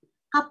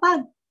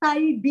 Kapag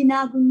tayo'y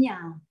binago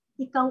niya,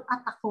 ikaw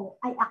at ako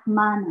ay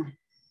akmana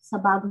sa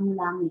bagong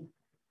langit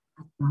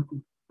at bagong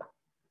lupa.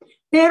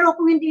 Pero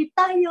kung hindi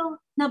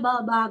tayo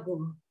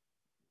nababago,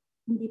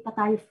 hindi pa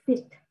tayo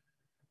fit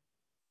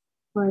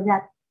for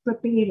that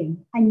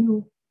preparing a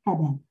new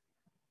heaven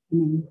and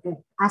a new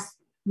earth, as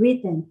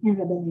written in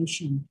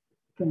Revelation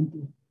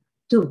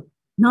 22.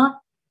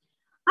 No?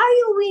 Are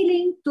you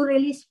willing to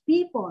release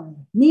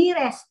people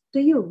nearest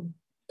to you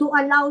to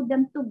allow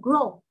them to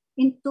grow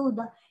into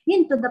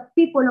the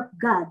people of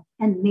God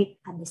and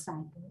make a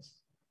disciples?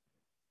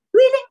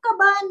 Willing ka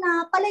ba na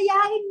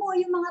palayain mo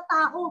yung mga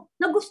tao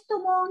na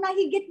gusto mo, na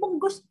higit mong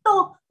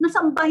gusto na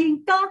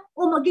sambahin ka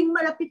o maging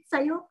malapit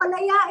sa'yo?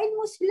 Palayain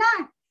mo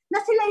sila na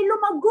sila'y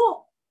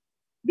lumago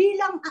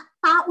bilang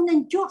tao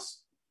ng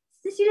Diyos.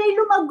 Sila'y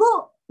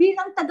lumago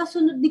bilang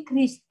tagasunod ni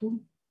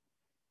Kristo.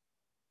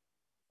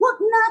 Huwag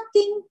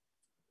nating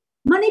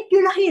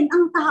manipulahin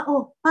ang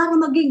tao para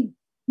maging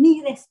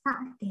nearest sa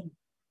atin.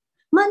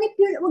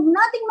 Huwag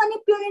nating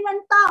manipulahin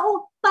ang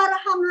tao para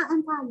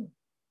hangaan tayo.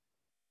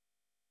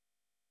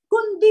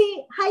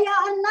 Kundi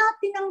hayaan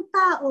natin ang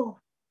tao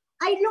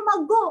ay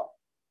lumago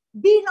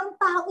bilang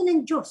tao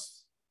ng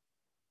Diyos.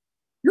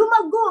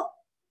 Lumago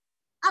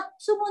at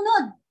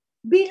sumunod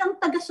bilang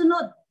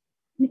tagasunod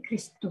ni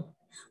Kristo.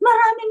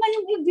 Marami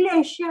ngayong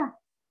iglesia.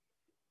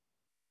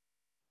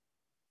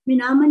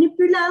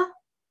 Minamanipula,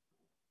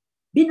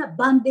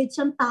 binabandage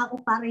ang tao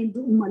para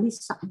hindi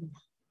umalis sa kanila.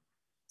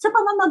 Sa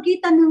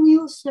pamamagitan ng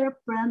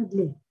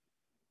user-friendly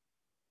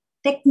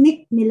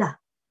technique nila.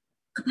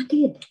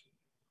 Kapatid,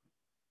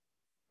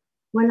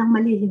 walang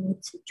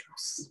malilimit sa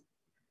Diyos.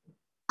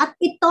 At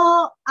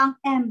ito ang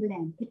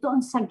emblem, ito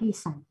ang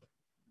sagisan.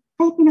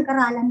 Kaya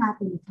pinag-aralan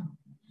natin ito.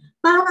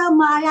 Para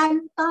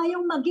malalo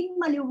tayong maging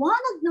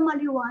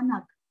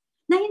maliwanag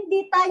na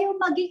hindi tayo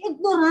maging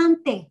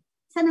ignorante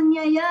sa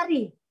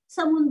nangyayari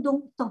sa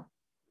mundong ito.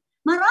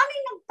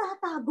 Maraming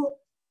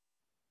nagtatago.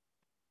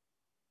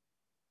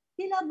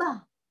 Sila ba?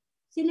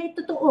 Sila'y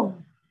totoong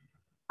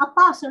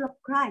apostle of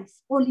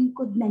Christ o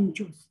lingkod ng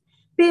Diyos.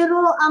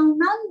 Pero ang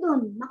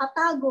nandun,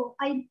 nakatago,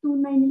 ay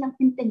tunay nilang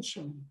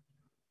intensyon.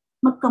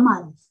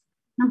 Magkamal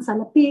ng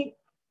salapi,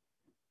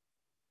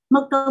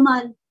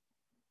 magkamal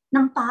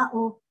ng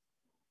tao,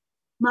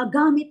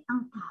 magamit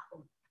ang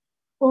tao,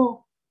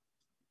 o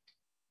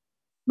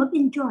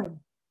mag-enjoy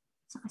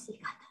sa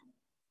kasikatan.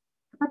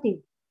 Kapatid,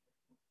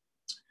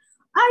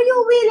 are you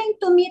willing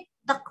to meet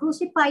the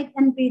crucified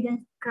and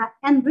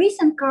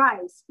risen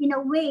Christ in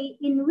a way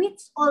in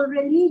which all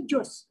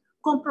religious,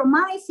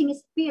 compromising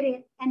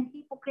spirit and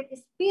hypocrite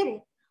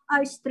spirit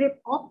are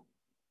stripped off?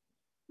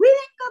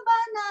 Willing ka ba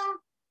na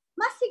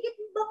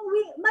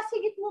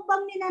masigit mo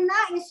bang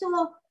ninanais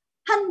o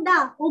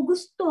handa o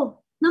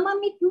gusto na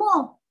ma-meet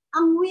mo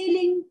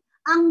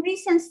ang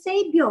risen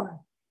Savior,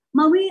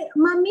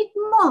 ma-meet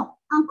mo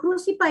ang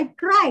crucified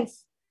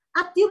Christ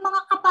at yung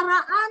mga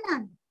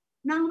kaparaanan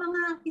ng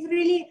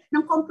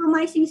ng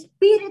compromising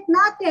spirit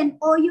natin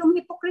o yung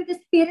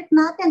hypocrite spirit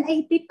natin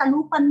ay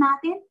ititalupan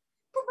natin?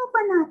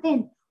 Talupan natin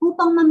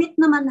upang ma-meet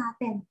naman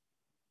natin.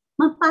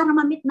 Para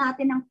ma-meet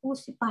natin ang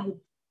crucified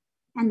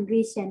and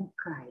risen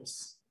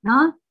Christ.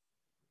 No?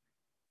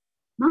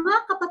 Mga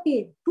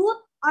kapatid, put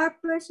our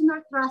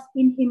personal trust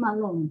in Him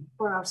alone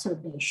for our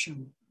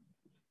salvation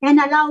and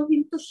allow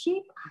Him to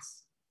shape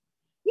us.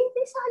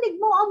 Hindi salig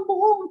mo ang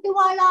buong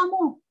tiwala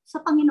mo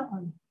sa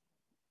Panginoon.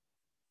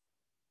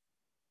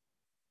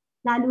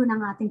 Lalo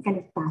ng ating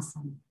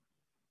kaligtasan.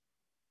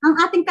 Ang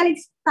ating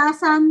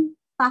kaligtasan,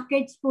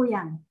 package po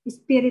yan,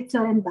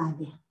 spiritual and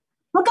body.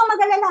 Huwag kang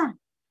mag-alala.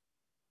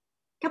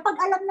 Kapag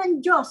alam ng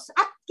Diyos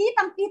at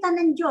kitang-kita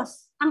ng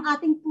Diyos ang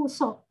ating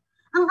puso,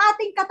 ang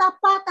ating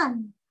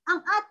katapatan,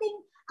 ang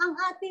ang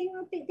ating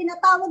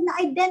tinatawag na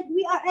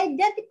we are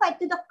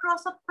identified to the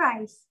cross of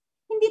Christ.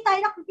 Hindi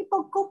tayo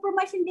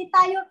nakikipag-compromise,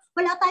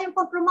 wala tayong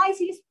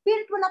compromising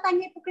spirit, wala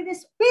tayong hypocrite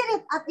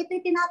spirit, at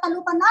ito'y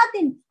tinatalupan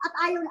natin at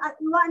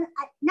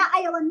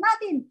naayawan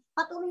natin,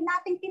 patuloy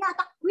nating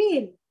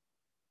tinatakwil.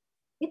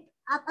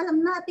 At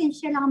alam natin,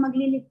 siya lang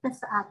magliligtas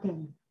sa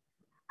atin.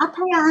 At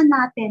hayaan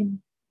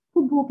natin,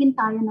 hubugin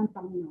tayo ng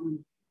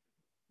Panginoon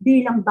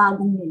bilang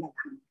bagong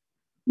nilalang.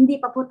 Hindi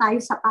pa po tayo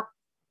sapat.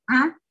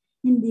 Ha?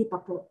 Hindi pa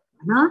po.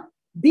 Ano?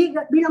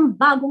 Bilang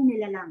bagong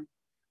nilalang.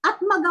 At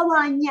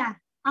magawa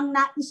niya ang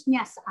nais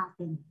niya sa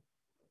atin.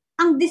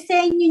 Ang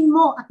disenyo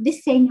mo at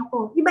disenyo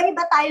ko.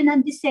 Iba-iba tayo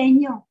ng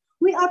disenyo.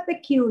 We are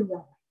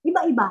peculiar.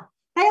 Iba-iba.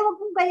 Kaya huwag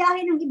mong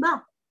gayahin ng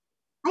iba.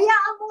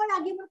 Hayaan mo,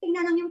 lagi mong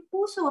tingnan ang iyong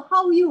puso,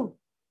 how you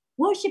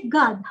worship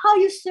God, how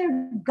you serve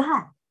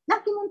God.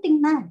 Lagi mong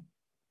tingnan.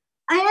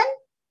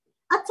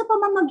 At sa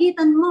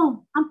pamamagitan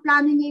mo, ang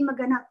plano niya ay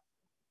maganap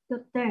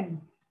to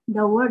turn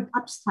the world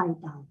upside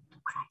down to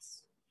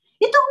Christ.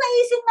 Itong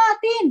naisip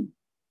natin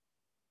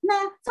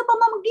na sa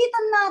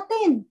pamamagitan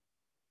natin,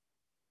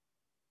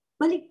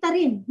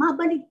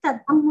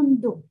 mabaligtad ang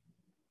mundo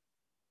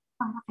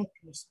para kay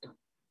Kristo.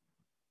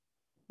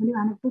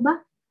 Maliwanag po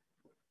ba?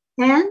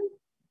 And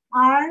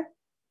our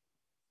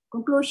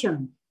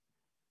conclusion.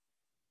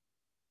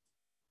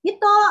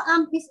 Ito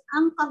ang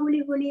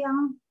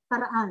kahuli-huliang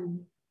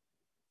paraan,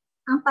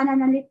 ang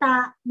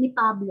pananalita ni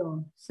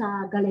Pablo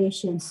sa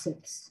Galatians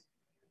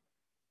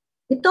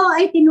 6. Ito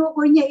ay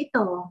tinukoy niya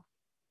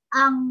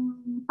ang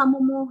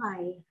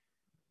pamumuhay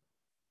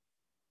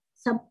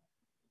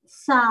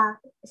sa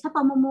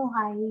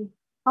pamumuhay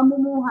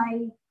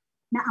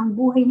na ang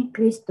buhay ni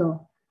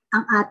Kristo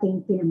ang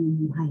ating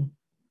pinamumuhay.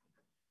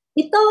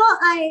 Ito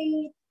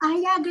ay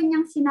ahayagan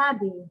niyang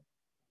sinabi,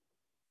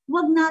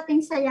 huwag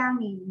nating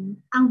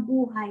sayangin ang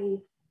buhay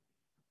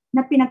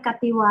na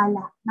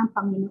pinagkatiwala ng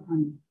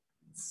Panginoon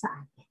sa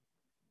atin.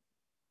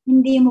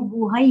 Hindi mo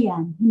buhay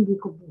yan, hindi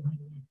ko buhay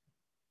yan.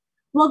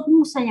 Huwag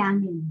mong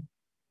sayangin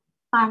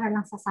para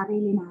lang sa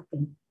sarili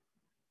natin.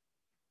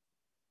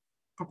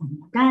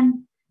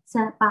 Katanyagan,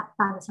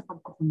 para sa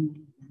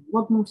pagkukunyarin.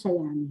 Huwag mong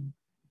sayangin.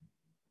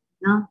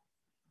 No?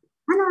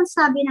 Ano ang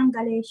sabi ng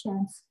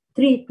Galatians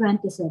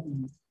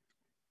 3:27?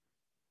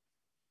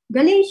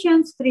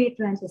 Galatians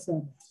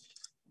 3:27.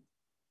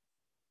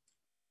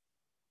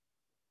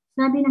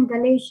 Sabi ng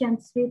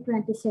Galatians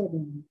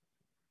 3:27.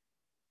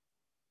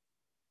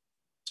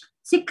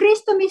 Si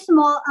Kristo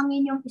mismo ang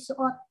inyong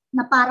isuot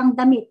na parang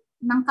damit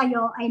nang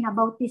kayo ay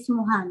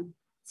nabautismuhan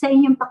sa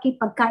inyong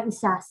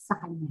pakipagkaisa sa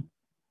Kanya.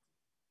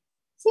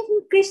 Si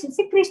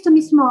Kristo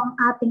mismo ang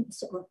ating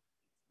isuot.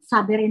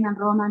 Sabi rin ng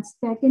Romans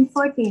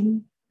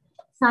 13:14.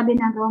 Sabi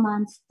ng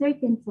Romans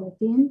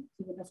 13:14.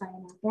 Sige,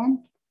 basahin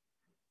natin.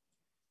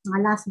 Mga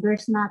last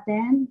verse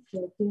natin.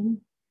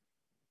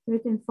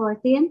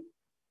 13:14.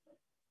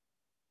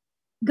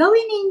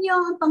 Gawin ninyo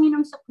ang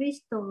Panginoong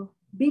Kristo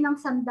bilang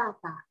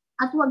sandata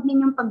at huwag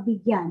ninyong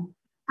pagbigyan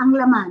ang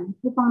laman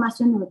upang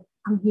masunod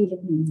ang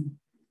hilig ninyo.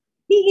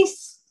 He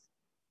is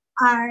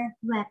our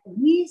weapon.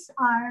 He is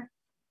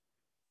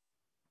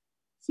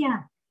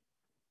siya.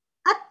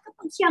 At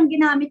kapag siyang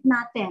ginamit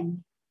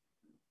natin,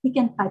 He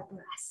can fight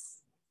for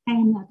us.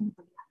 Kaya natin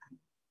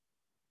paglaban.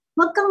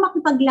 Huwag kang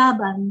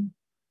makipaglaban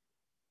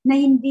na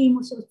hindi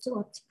mo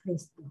suot-suot si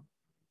Kristo.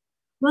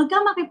 Huwag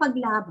kang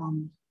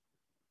makipaglaban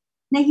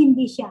na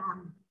hindi siya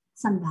ang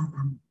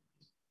sandatan.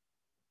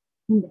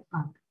 Hindi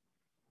pa.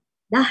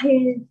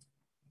 Dahil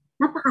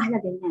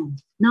napakahalaga niyan.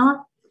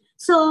 No?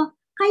 So,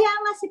 kaya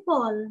nga si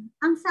Paul,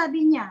 ang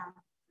sabi niya,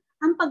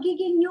 ang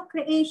pagiging new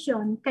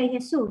creation kay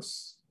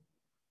Jesus,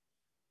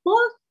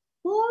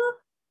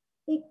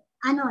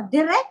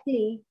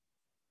 directly,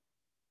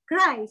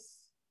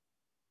 Christ,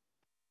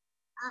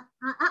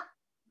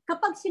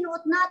 kapag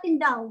sinuot natin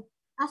daw,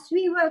 as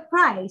we were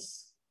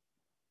Christ,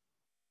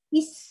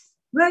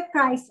 we're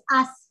Christ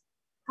as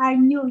our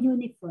new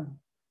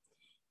uniform.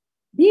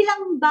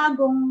 Bilang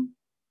bagong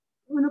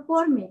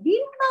uniforme,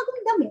 bilang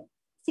bagong damit,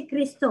 si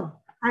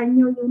Kristo, our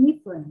new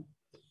uniform.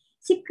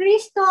 Si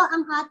Kristo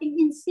ang ating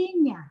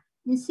insignia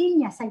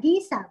sa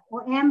gisag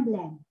o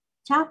emblem,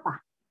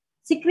 tsapa.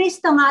 Si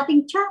Kristo ang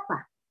ating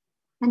tsapa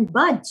and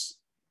badge.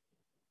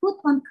 Put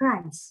on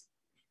Christ.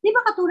 Di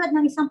ba katulad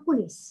ng isang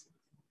pulis?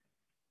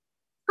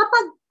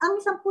 Kapag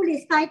ang isang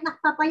pulis, kahit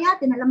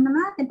nakapapayatin, alam na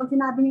natin, pag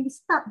sinabi niya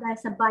stop dahil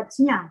sa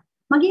badge niya,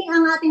 maging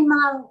ang ating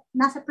mga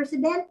nasa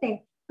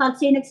presidente, pag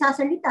siya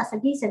nagsasalita sa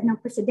gisag ng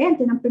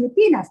presidente ng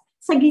Pilipinas,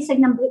 sa gisag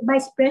ng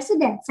vice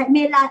president,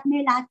 may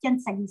lahat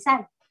yan sa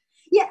gisag.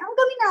 Yeah, ang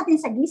gawin natin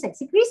sa gisag,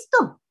 si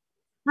Kristo.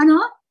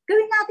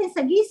 Gawin natin sa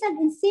gisag,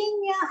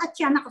 insignia, at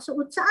siya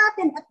nakasuot sa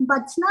atin, at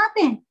badge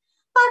natin.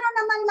 Para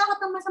naman lahat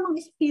ng masamang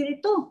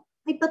espiritu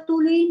ay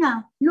patuloy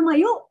na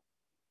lumayo.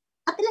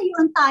 At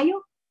ilayuan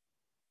tayo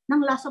ng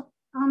lasok,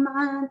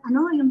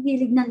 yung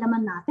hilig ng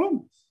laman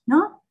natin.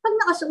 No? Pag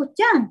nakasuot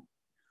yan,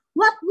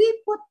 what we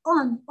put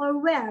on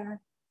or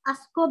wear as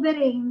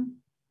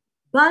covering,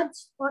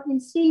 badge, or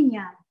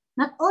insignia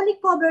not only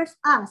covers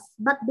us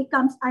but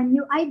becomes our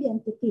new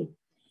identity.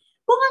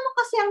 Kung ano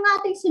kasi ang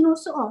ating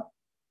sinusuot,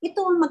 ito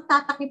ang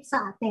magtatakip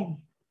sa atin.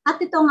 At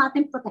ito ang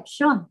ating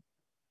proteksyon.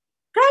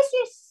 Christ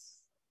is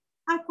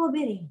our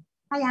covering.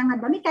 Kaya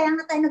nga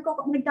tayo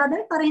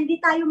nagdadami para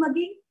hindi tayo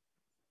maging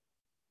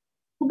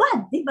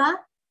hubad, di ba?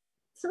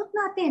 Suot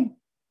natin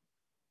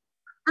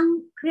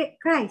ang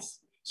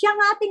Christ. Siya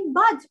ang ating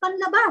badge,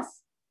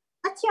 panlabas.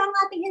 At siya ang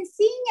ating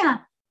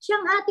insignia.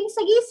 Siya ang ating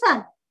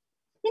sagisag.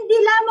 Hindi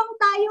lamang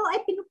tayo ay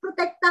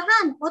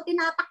pinuprotektahan o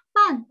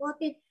tinatakpan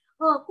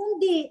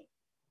kundi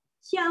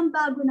siya ang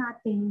bago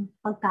nating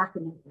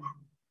pagkakilanlan.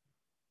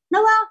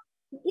 Nawa,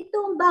 ito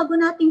ang bago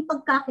nating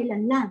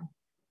pagkakilanlan.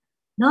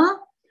 No?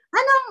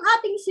 Ano ang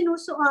ating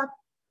sinusuot,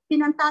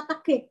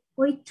 pinantatakip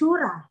o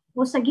itsura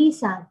o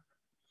sagisag?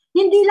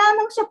 Hindi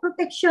lamang siya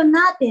proteksyon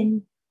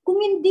natin kung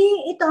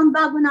hindi ito ang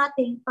bago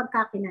nating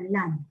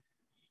pagkakilanlan.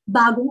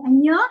 Bagong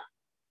anyo,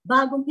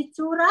 bagong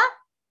itsura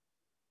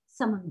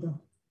sa mundo.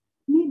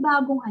 May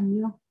bagong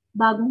anyo,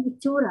 bagong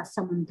itsura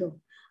sa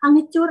mundo. Ang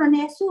itsura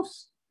ni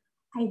Jesus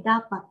ay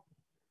dapat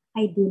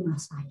ay di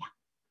masayang.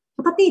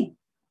 Kapatid,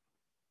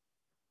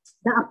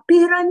 the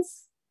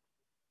appearance,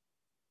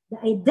 the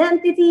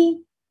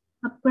identity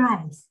of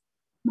Christ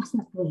must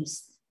not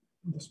waste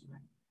in this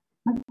world.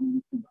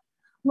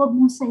 Huwag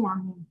mong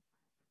sayangin.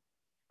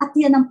 At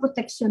yan ang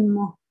protection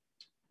mo.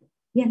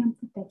 Yan ang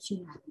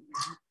protection natin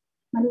lahat.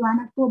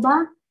 Maliwanag po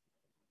ba?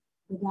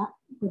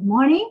 Good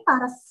morning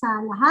para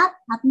sa lahat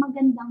at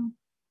magandang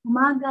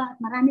umaga.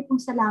 Marami pong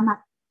salamat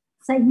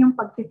sa inyong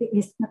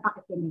pagtitiis na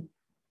pakikinig.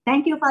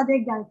 Thank you, Father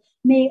God.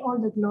 May all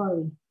the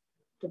glory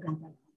to God.